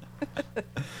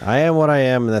 I am what I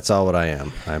am, and that's all what I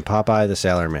am. I'm Popeye the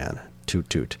Sailor Man. Toot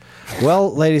toot.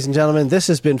 Well, ladies and gentlemen, this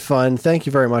has been fun. Thank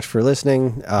you very much for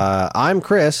listening. I'm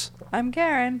Chris. I'm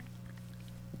Karen.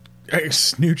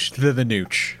 Snooch to the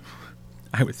nooch.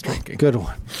 I was drinking. Good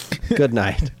one. Good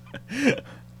night.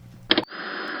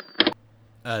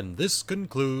 And this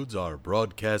concludes our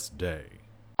broadcast day.